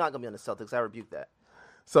 and he's not gonna be on the Celtics. I rebuke that.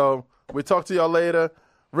 so we'll talk to y'all later.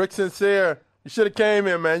 Rick Sincere, you should have came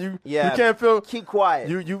in, man. You can't feel. Keep quiet.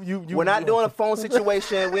 You. We're not doing a phone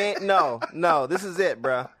situation. We ain't. No. This is it,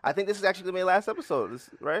 bro. I think this is actually gonna be the last episode,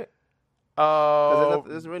 right?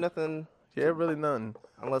 There's really nothing. Yeah, really nothing.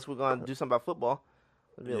 Unless we're gonna do something about football.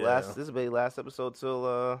 This will be the last episode till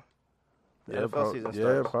the NFL season starts.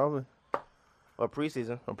 Yeah, probably. Or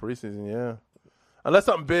preseason. Or preseason, yeah. Unless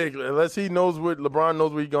something big, unless he knows where LeBron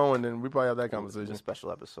knows where he's going, then we probably have that It's a conversation.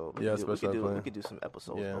 special episode. Yeah, We special could episode. do some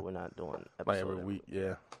episodes, Yeah. but we're not doing episodes Like every week,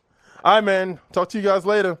 yeah. All right, man. Talk to you guys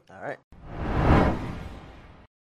later.